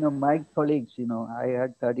seen, my colleagues, I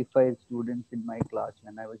had 35 students in my class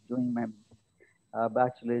when I was doing my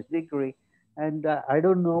bachelor's degree. And I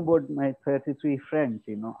don't know about my 33 friends,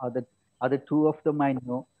 other two of them I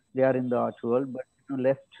know, they are in the art world, but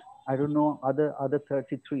left, I don't know, other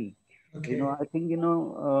 33. Okay. I think,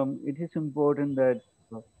 it is important that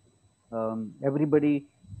everybody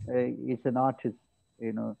is an artist,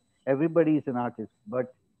 everybody is an artist,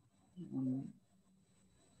 but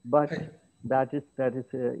that is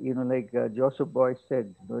like Joseph Beuys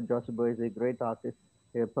said. Joseph Beuys is a great artist,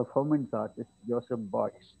 a performance artist. Joseph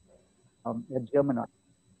Beuys, a German artist.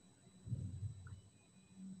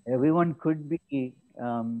 Everyone could be,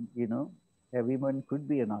 everyone could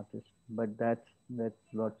be an artist, but that's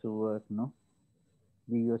lots of work, no?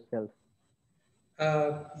 Be yourself.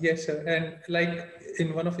 Yes, sir. And like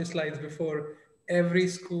in one of your slides before, every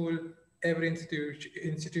school, every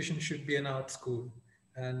institution should be an art school.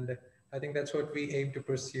 And I think that's what we aim to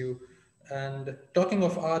pursue. And talking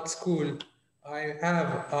of art school, I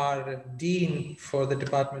have our Dean for the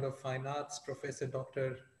Department of Fine Arts, Professor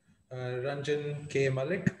Dr. Ranjan K.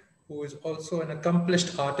 Malik, who is also an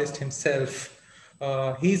accomplished artist himself.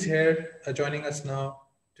 He's here joining us now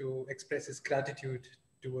to express his gratitude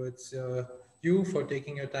towards you for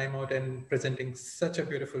taking your time out and presenting such a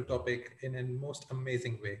beautiful topic in a most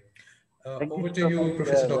amazing way. Over to you,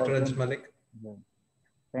 Professor Dr. Ranjan Malik. Yeah.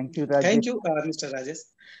 Thank you, Rajesh. Thank you, Mr.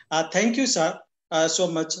 Rajesh. Thank you, sir, so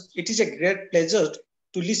much. It is a great pleasure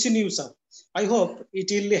to listen to you, sir. I hope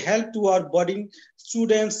it will help to our budding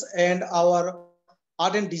students and our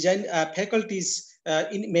art and design faculties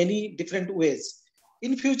in many different ways.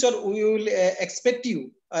 In future, we will expect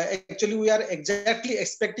you. Actually, we are exactly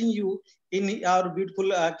expecting you in our beautiful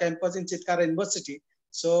campus in Chitkara University.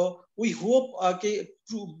 So we hope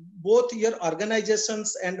through both your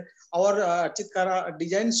organizations and our Chitkara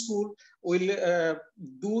Design School will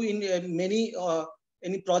do in many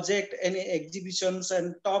any project, any exhibitions,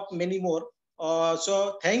 and talk many more.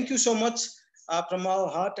 So thank you so much from our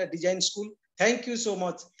heart at Design School. Thank you so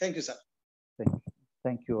much. Thank you, sir.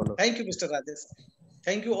 Thank you all. Thank you, Mr. Rajesh.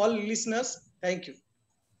 Thank you, all listeners. Thank you.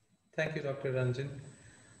 Thank you, Dr. Ranjan.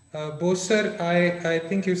 Bose sir, I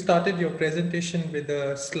think you started your presentation with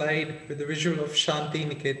a slide with a visual of Shanti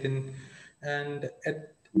Niketan. And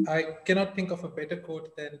I cannot think of a better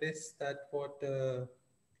quote than this, that what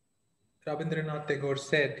Rabindranath Tagore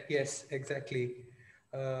said. Yes, exactly.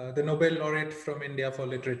 The Nobel laureate from India for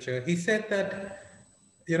literature. He said that,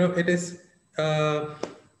 it is,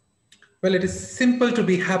 it is simple to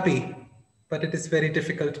be happy, but it is very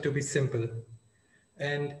difficult to be simple.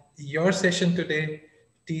 And your session today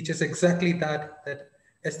teaches exactly that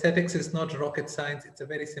aesthetics is not rocket science. It's a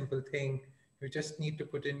very simple thing. You just need to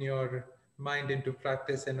put in your mind into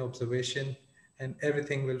practice and observation, and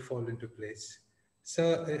everything will fall into place.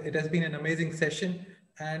 So it has been an amazing session.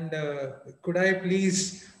 And could I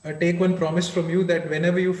please take one promise from you that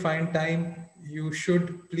whenever you find time, you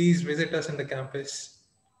should please visit us in the campus?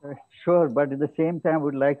 Sure, but at the same time, I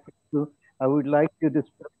would like you to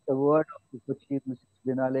spread the word of the Kochi-Muziris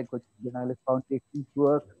Biennale, Kochi Biennale Foundation's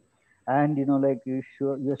work, and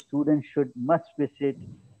your students must visit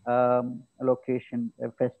location,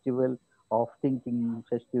 a festival of thinking,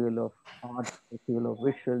 festival of art, festival of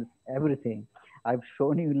visuals, everything. I've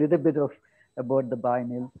shown you a little bit of about the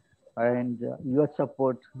biennial, and your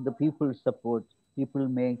support, the people's support. People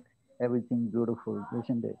make everything beautiful,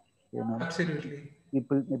 isn't it? You know, Absolutely.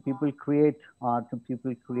 people create art,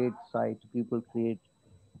 people create sight, people create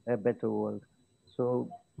a better world. So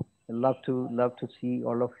love to see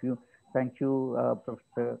all of you. Thank you,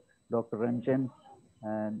 Professor Dr. Ranjan,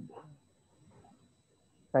 and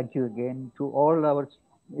thank you again to all our,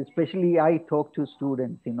 especially I talk to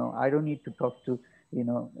students, I don't need to talk to,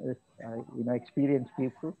 experienced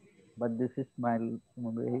people, but this is my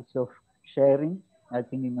ways of sharing. I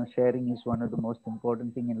think, sharing is one of the most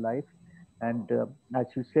important thing in life. And as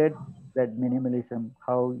you said, that minimalism,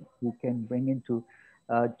 how you can bring into,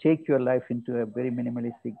 take your life into a very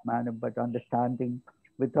minimalistic manner, but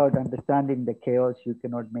without understanding the chaos, you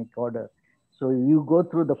cannot make order. So you go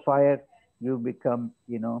through the fire, you become,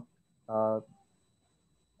 you will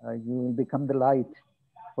become the light.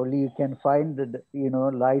 Only you can find the,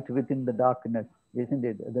 light within the darkness, isn't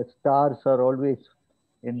it? The stars are always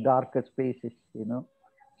in darker spaces,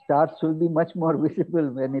 Stars will be much more visible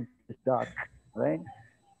when it is dark, right?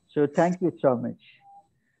 So thank you so much.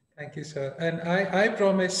 Thank you, sir. And I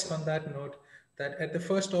promise on that note that at the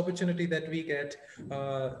first opportunity that we get,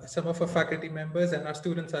 some of our faculty members and our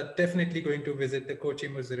students are definitely going to visit the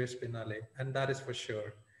Kochi-Muziris Biennale, and that is for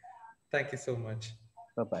sure. Thank you so much.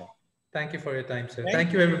 Bye-bye. Thank you for your time, sir. Thank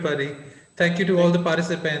Thank you, everybody. Thank you to all the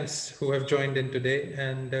participants who have joined in today.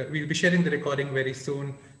 And we'll be sharing the recording very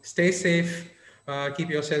soon. Stay safe. Keep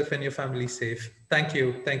yourself and your family safe. Thank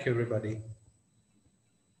you. Thank you, everybody.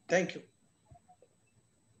 Thank you.